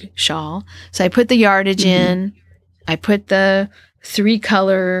big shawl. So I put the yardage in. I put the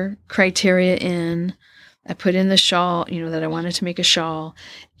 3-color criteria in. I put in the shawl, that I wanted to make a shawl,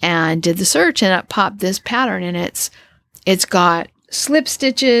 and did the search, and it popped this pattern, and it's got slip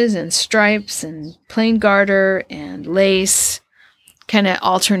stitches and stripes and plain garter and lace kind of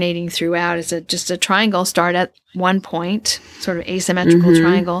alternating throughout. It's just a triangle, start at one point, sort of asymmetrical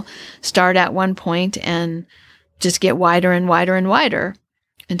triangle, start at one point and just get wider and wider and wider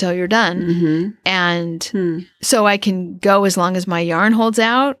until you're done. And so I can go as long as my yarn holds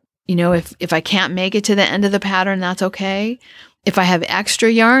out. If I can't make it to the end of the pattern, that's okay. If I have extra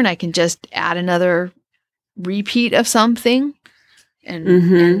yarn, I can just add another repeat of something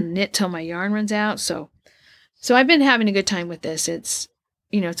and knit till my yarn runs out. So I've been having a good time with this. It's,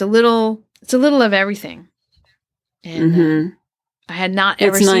 it's a little of everything. And I had not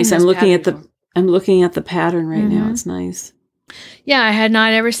ever seen this. It's nice. I'm looking at the pattern right now. It's nice. Yeah, I had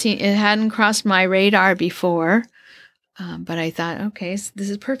not ever seen it. Hadn't crossed my radar before. But I thought, okay, so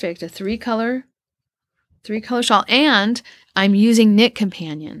this is perfect. A 3-color shawl, and I'm using Knit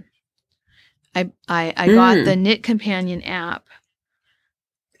Companion. I got the Knit Companion app.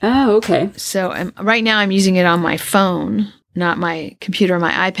 Oh, okay. So right now I'm using it on my phone, not my computer or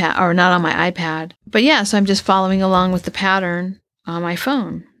my iPad, or not on my iPad. But yeah, so I'm just following along with the pattern on my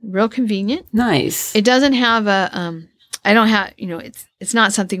phone. Real convenient. Nice. It doesn't have I don't have, it's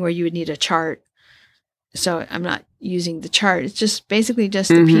not something where you would need a chart. So I'm not using the chart. It's just basically just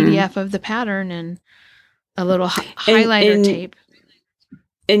the PDF of the pattern and a little highlighter tape.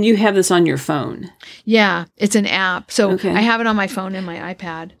 And you have this on your phone? Yeah, it's an app. So I have it on my phone and my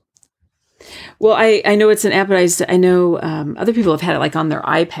iPad. Well, I know it's an app, but I know other people have had it like on their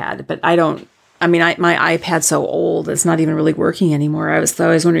iPad, but I don't. I mean, my iPad's so old, it's not even really working anymore. I was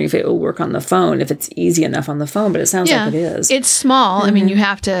wondering if it will work on the phone, if it's easy enough on the phone, but it sounds like it is. It's small. I mean, you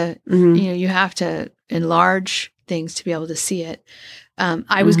have to, you have to enlarge things to be able to see it.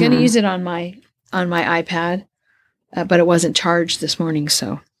 I was going to use it on my iPad, but it wasn't charged this morning,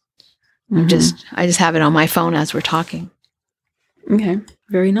 so I just have it on my phone as we're talking. Okay.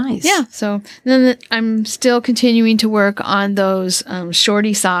 Very nice. Yeah. So then I'm still continuing to work on those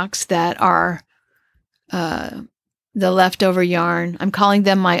shorty socks that are the leftover yarn. I'm calling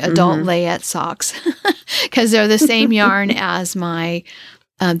them my adult layette socks because they're the same yarn as my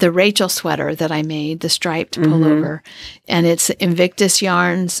the Rachel sweater that I made, the striped pullover. And it's Invictus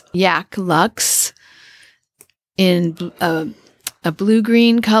Yarns Yak Luxe in a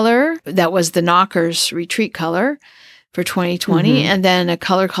blue-green color. That was the Knockers retreat color for 2020, and then a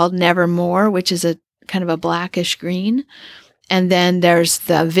color called Nevermore, which is a kind of a blackish green. And then there's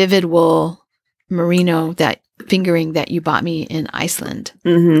the Vivid Wool Merino fingering that you bought me in Iceland.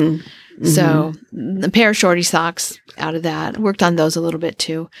 So the pair of shorty socks out of that. Worked on those a little bit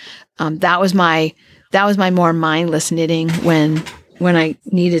too. That was my more mindless knitting when I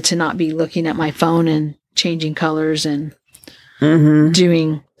needed to not be looking at my phone and changing colors and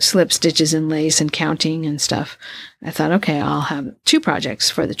doing slip stitches and lace and counting and stuff. I thought, okay, I'll have 2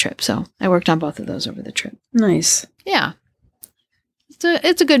 projects for the trip. So I worked on both of those over the trip. Nice. Yeah.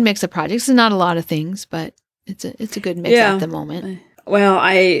 It's a good mix of projects. It's not a lot of things, but it's a good mix at the moment. Well,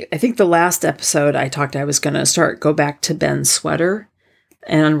 I think the last episode I was going to go back to Ben's sweater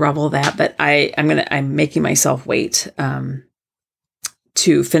and unravel that, but I'm making myself wait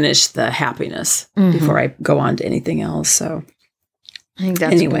to finish the happiness before I go on to anything else. So I think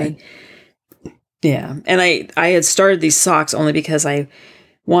that's good. Yeah. And I had started these socks only because I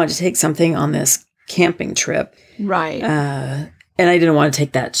wanted to take something on this camping trip. Right. And I didn't want to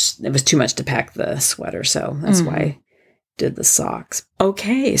take that. It was too much to pack the sweater. So that's why I did the socks.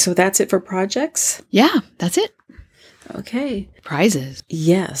 Okay. So that's it for projects? Yeah, that's it. Okay. Prizes.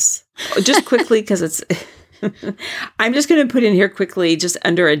 Yes. Just quickly, because it's... I'm just going to put in here quickly, just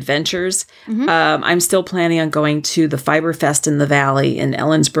under adventures. I'm still planning on going to the Fiber Fest in the Valley in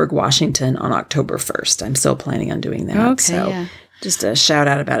Ellensburg, Washington on October 1st. I'm still planning on doing that. Okay, so just a shout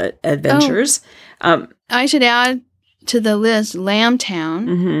out about it. Adventures. I should add to the list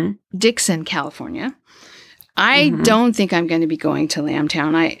Lambtown, Dixon, California. I don't think I'm going to be going to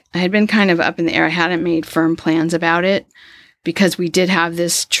Lambtown. I had been kind of up in the air. I hadn't made firm plans about it because we did have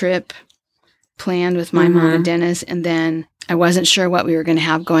this trip planned with my mom and Dennis, and then I wasn't sure what we were going to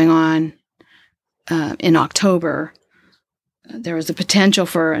have going on in October. There was a potential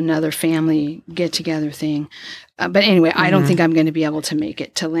for another family get-together thing. But anyway, I don't think I'm going to be able to make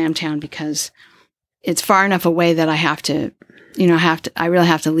it to Lambtown because it's far enough away that I have to, I really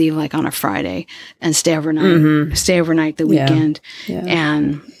have to leave like on a Friday and stay overnight the weekend. Yeah.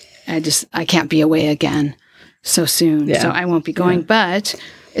 And I can't be away again so soon. Yeah. So I won't be going, but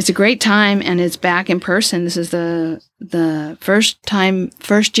it's a great time and it's back in person. This is the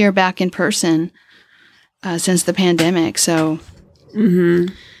first year back in person since the pandemic. So,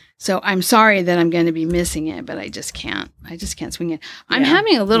 so I'm sorry that I'm going to be missing it, but I just can't swing it. I'm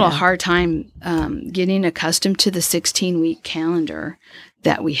having a little hard time getting accustomed to the 16-week calendar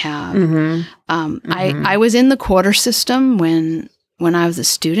that we have. I was in the quarter system when I was a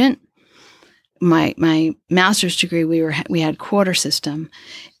student. My master's degree, we had quarter system,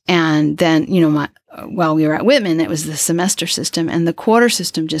 and then while we were at Whitman, it was the semester system, and the quarter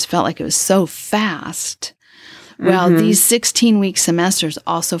system just felt like it was so fast. Well, these 16-week semesters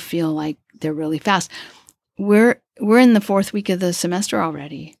also feel like they're really fast. We're in the 4th week of the semester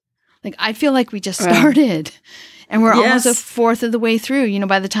already. Like I feel like we just started, and we're almost a fourth of the way through.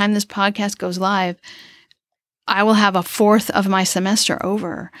 By the time this podcast goes live, I will have a fourth of my semester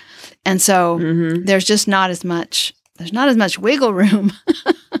over. And so there's just not as much wiggle room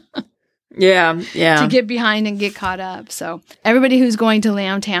to get behind and get caught up. So everybody who's going to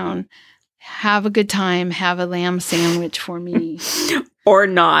Lambtown, have a good time, have a lamb sandwich for me. Or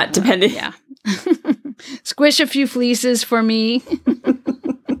not, depending. Squish a few fleeces for me.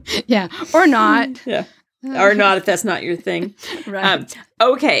 Or not. Or not if that's not your thing. Right.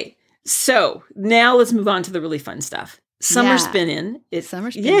 Okay. So now let's move on to the really fun stuff. Summer spinning.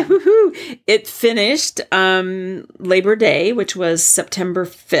 Summer spinning. Yeah, woohoo. It finished Labor Day, which was September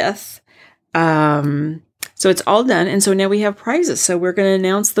 5th. So it's all done. And so now we have prizes. So we're going to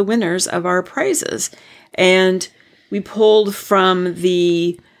announce the winners of our prizes. And we pulled from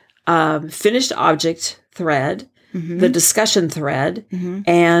the finished object thread, the discussion thread,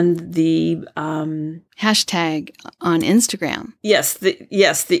 and the hashtag on Instagram. Yes, the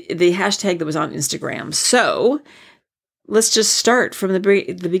hashtag that was on Instagram. So let's just start from the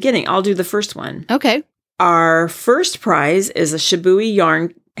beginning. I'll do the first one. Okay. Our first prize is a Shibui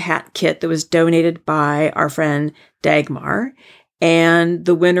yarn hat kit that was donated by our friend Dagmar. And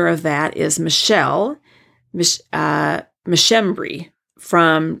the winner of that is Michelle Mishembri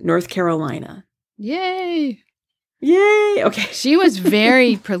from North Carolina. Yay. Yay. Okay. She was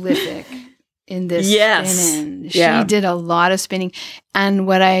very prolific in this spinning. She did a lot of spinning. And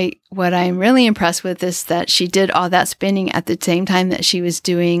what I'm really impressed with is that she did all that spinning at the same time that she was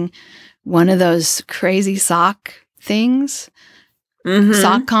doing one of those crazy sock things,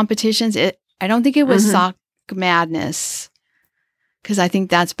 sock competitions. I don't think it was Sock Madness, because I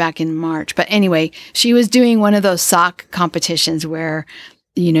think that's back in March. But anyway, she was doing one of those sock competitions where,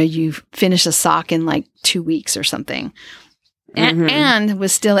 you finish a sock in like 2 weeks or something. And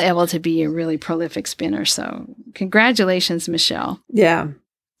was still able to be a really prolific spinner. So congratulations, Michelle. Yeah.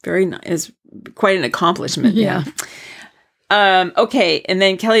 Very nice. It's quite an accomplishment. Yeah. Okay. And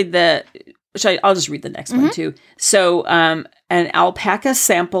then Kelly, I'll just read the next one too. So an alpaca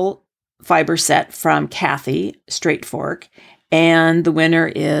sample fiber set from Kathy, Straight Fork. And the winner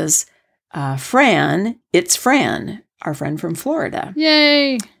is Fran. It's Fran, our friend from Florida.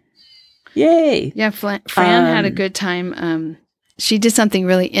 Yay. Yay. Yeah, Fran had a good time. She did something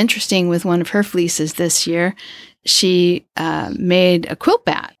really interesting with one of her fleeces this year. She made a quilt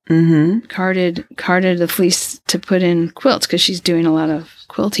bat, carded the fleece to put in quilts, because she's doing a lot of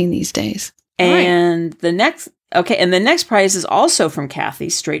quilting these days. And the next prize is also from Kathy,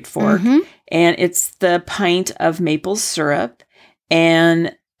 Straight Fork, and it's the pint of maple syrup,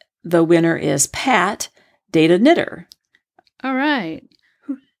 and the winner is Pat, Data Knitter. All right.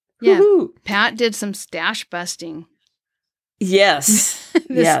 Yeah, Pat did some stash busting. Yes.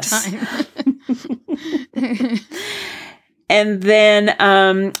 this time. And then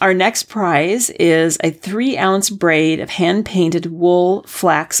our next prize is a 3-ounce braid of hand-painted wool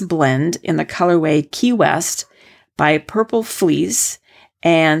flax blend in the colorway Key West by Purple Fleece.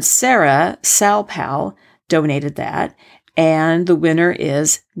 And Sarah Salpal donated that. And the winner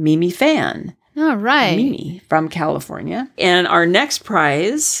is Mimi Fan. All right. Mimi from California. And our next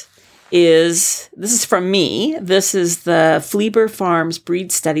prize this is from me. This is the Fleeber Farms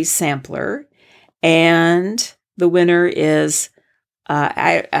Breed Study Sampler. And the winner is,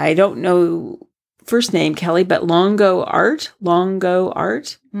 I don't know first name, Kelly, but Longo Art. And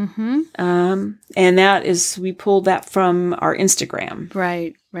that is, we pulled that from our Instagram.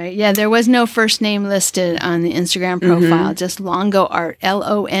 Right. Yeah, there was no first name listed on the Instagram profile, just Longo Art,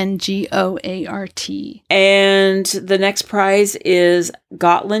 Longoart. And the next prize is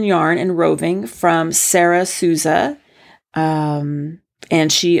Gotland Yarn and Roving from Sarah Souza. And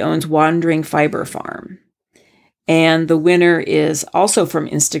she owns Wandering Fiber Farm. And the winner is also from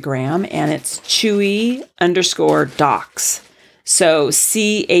Instagram, and it's Chewy_docs. So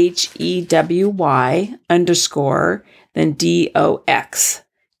CHEWY_ then DOX,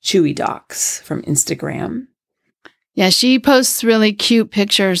 Chewy Docs from Instagram. Yeah, she posts really cute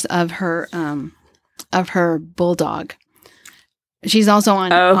pictures of her bulldog. She's also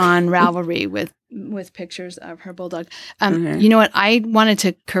on Ravelry with pictures of her bulldog. You know what? I wanted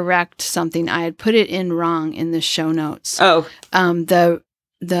to correct something. I had put it in wrong in the show notes. The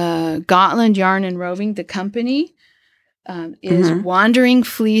Gotland Yarn and Roving, the company, is Wandering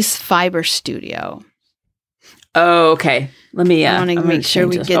Fleece Fiber Studio. Oh, okay. Let me. I want to make sure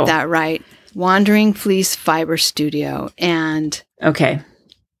we get that right. Wandering Fleece Fiber Studio, and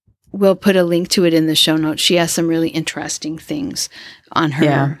we'll put a link to it in the show notes. She has some really interesting things on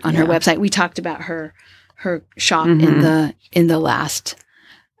her her website. We talked about her shop in the last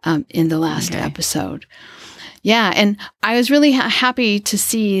episode. Yeah, and I was really happy to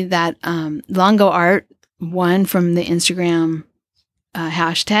see that Longo Art won from the Instagram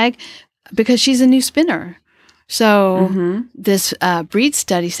hashtag, because she's a new spinner. So this breed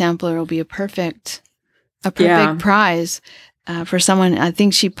study sampler will be a perfect prize for someone. I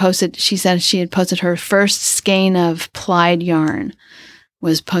think she said she had posted her first skein of plied yarn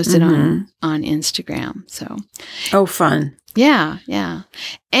was posted on Instagram. So, fun. Yeah.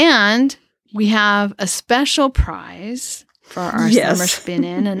 And we have a special prize for our summer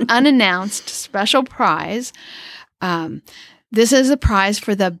spin-in, an unannounced special prize. This is a prize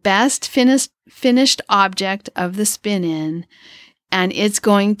for the best finished object of the spin-in, and it's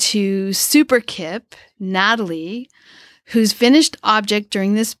going to Super Kip Natalie, whose finished object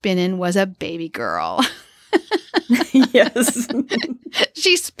during the spin-in was a baby girl. Yes.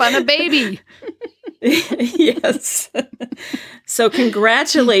 She spun a baby. Yes. So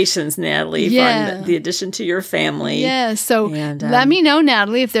congratulations, Natalie, on the addition to your family. Yeah. So let me know,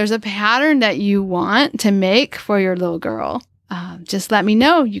 Natalie, if there's a pattern that you want to make for your little girl. Just let me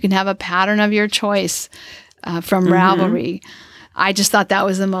know. You can have a pattern of your choice from Ravelry. I just thought that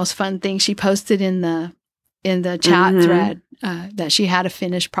was the most fun thing. She posted in the chat thread that she had a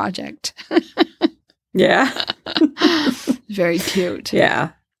finished project. Yeah. Very cute.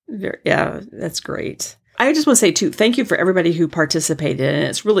 Yeah. Yeah, that's great. I just want to say, too, thank you for everybody who participated. And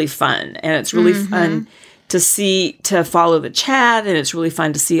it's really fun. And it's really fun to follow the chat. And it's really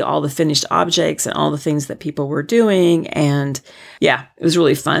fun to see all the finished objects and all the things that people were doing. And yeah, it was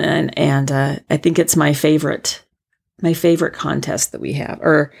really fun. And I think it's my favorite contest that we have.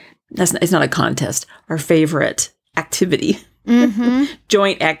 Or it's not a contest, our favorite activity.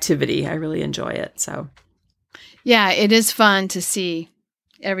 Joint activity. I really enjoy it. So yeah, it is fun to see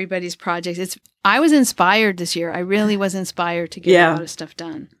everybody's projects. I was inspired this year. I really was inspired to get a lot of stuff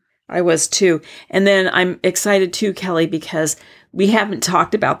done. I was too. And then I'm excited too, Kelly, because we haven't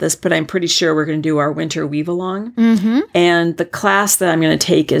talked about this, but I'm pretty sure we're going to do our winter weave along. And the class that I'm going to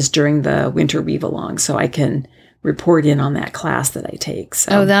take is during the winter weave along, so I can report in on that class that I take.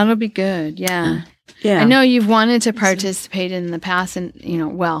 So. Oh, that'll be good. Yeah. I know you've wanted to participate in the past, and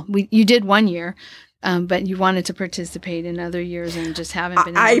you did one year. But you wanted to participate in other years and just haven't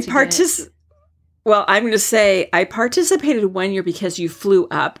been able to Well, I'm going to say I participated one year because you flew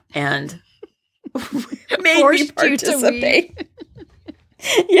up and made me participate.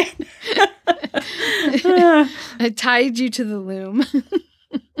 Yeah. I tied you to the loom.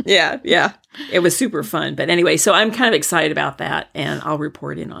 Yeah. It was super fun. But anyway, so I'm kind of excited about that, and I'll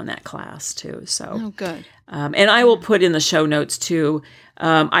report in on that class too. So good. And I will put in the show notes too.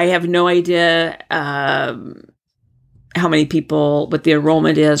 I have no idea how many people, what the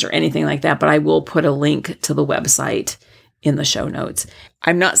enrollment is or anything like that, but I will put a link to the website in the show notes.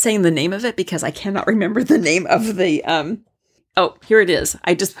 I'm not saying the name of it because I cannot remember the name of the, here it is.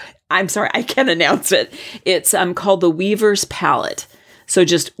 I'm sorry, I can't announce it. It's called the Weaver's Palette. So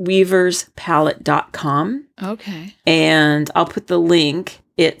just weaverspalette.com. Okay. And I'll put the link.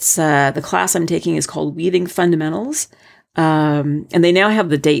 It's the class I'm taking is called Weaving Fundamentals. And they now have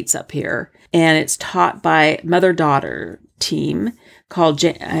the dates up here. And it's taught by mother-daughter team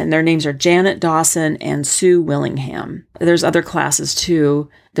and their names are Janet Dawson and Sue Willingham. There's other classes too.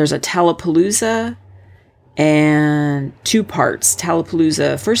 There's a Tallapalooza and 2 parts.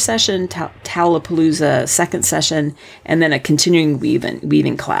 Tallapalooza first session, Tallapalooza second session, and then a continuing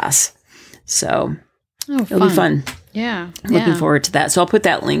weaving class. So it'll be fun. Yeah. Looking forward to that. So I'll put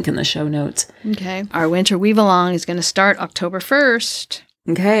that link in the show notes. Okay. Our winter weave along is going to start October 1st.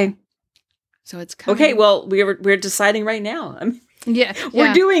 Okay. So it's coming. Okay. Well, we're deciding right now.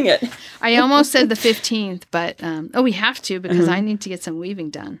 We're doing it. I almost said the 15th, but we have to because I need to get some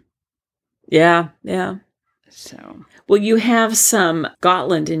weaving done. Yeah. So. Well, you have some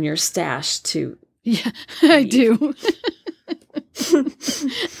Gotland in your stash too. Yeah, I do.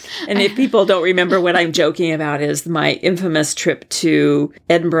 And if people don't remember, what I'm joking about is my infamous trip to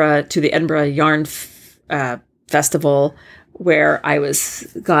Edinburgh, to the Edinburgh Yarn Festival, where I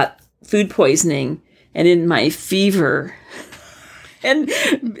got food poisoning, and in my fever, and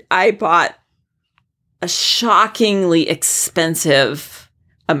I bought a shockingly expensive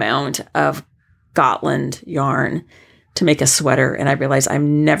amount of Gotland yarn to make a sweater, and I realized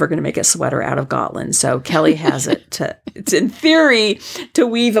I'm never going to make a sweater out of Gotland. So Kelly has it's in theory to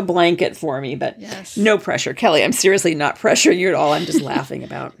weave a blanket for me, but no pressure. Kelly, I'm seriously not pressuring you at all. I'm just laughing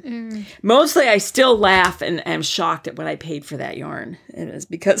about. Mostly I still laugh and am shocked at what I paid for that yarn. It is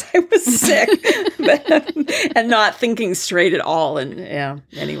because I was sick and not thinking straight at all. And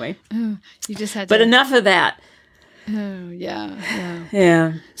anyway. You just had to. But enough of that. Oh,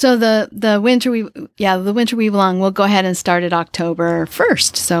 yeah. So the winter weave along, we'll go ahead and start at October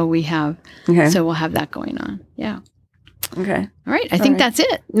 1st. So we'll have that going on. Yeah. Okay. All right. I think that's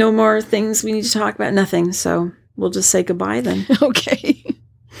it. No more things we need to talk about. Nothing. So we'll just say goodbye then. Okay.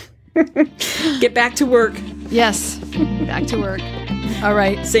 Get back to work. Yes. Back to work. All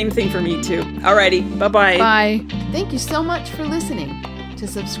right. Same thing for me too. All righty. Bye-bye. Bye. Thank you so much for listening. To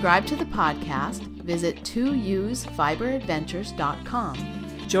subscribe to the podcast, visit 2usfiberadventures.com.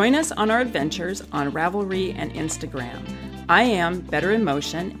 Join us on our adventures on Ravelry and Instagram. I am Better in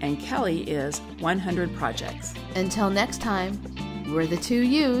Motion, and Kelly is 100 Projects. Until next time, we're the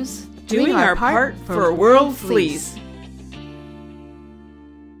 2Us doing our part for World Fleece.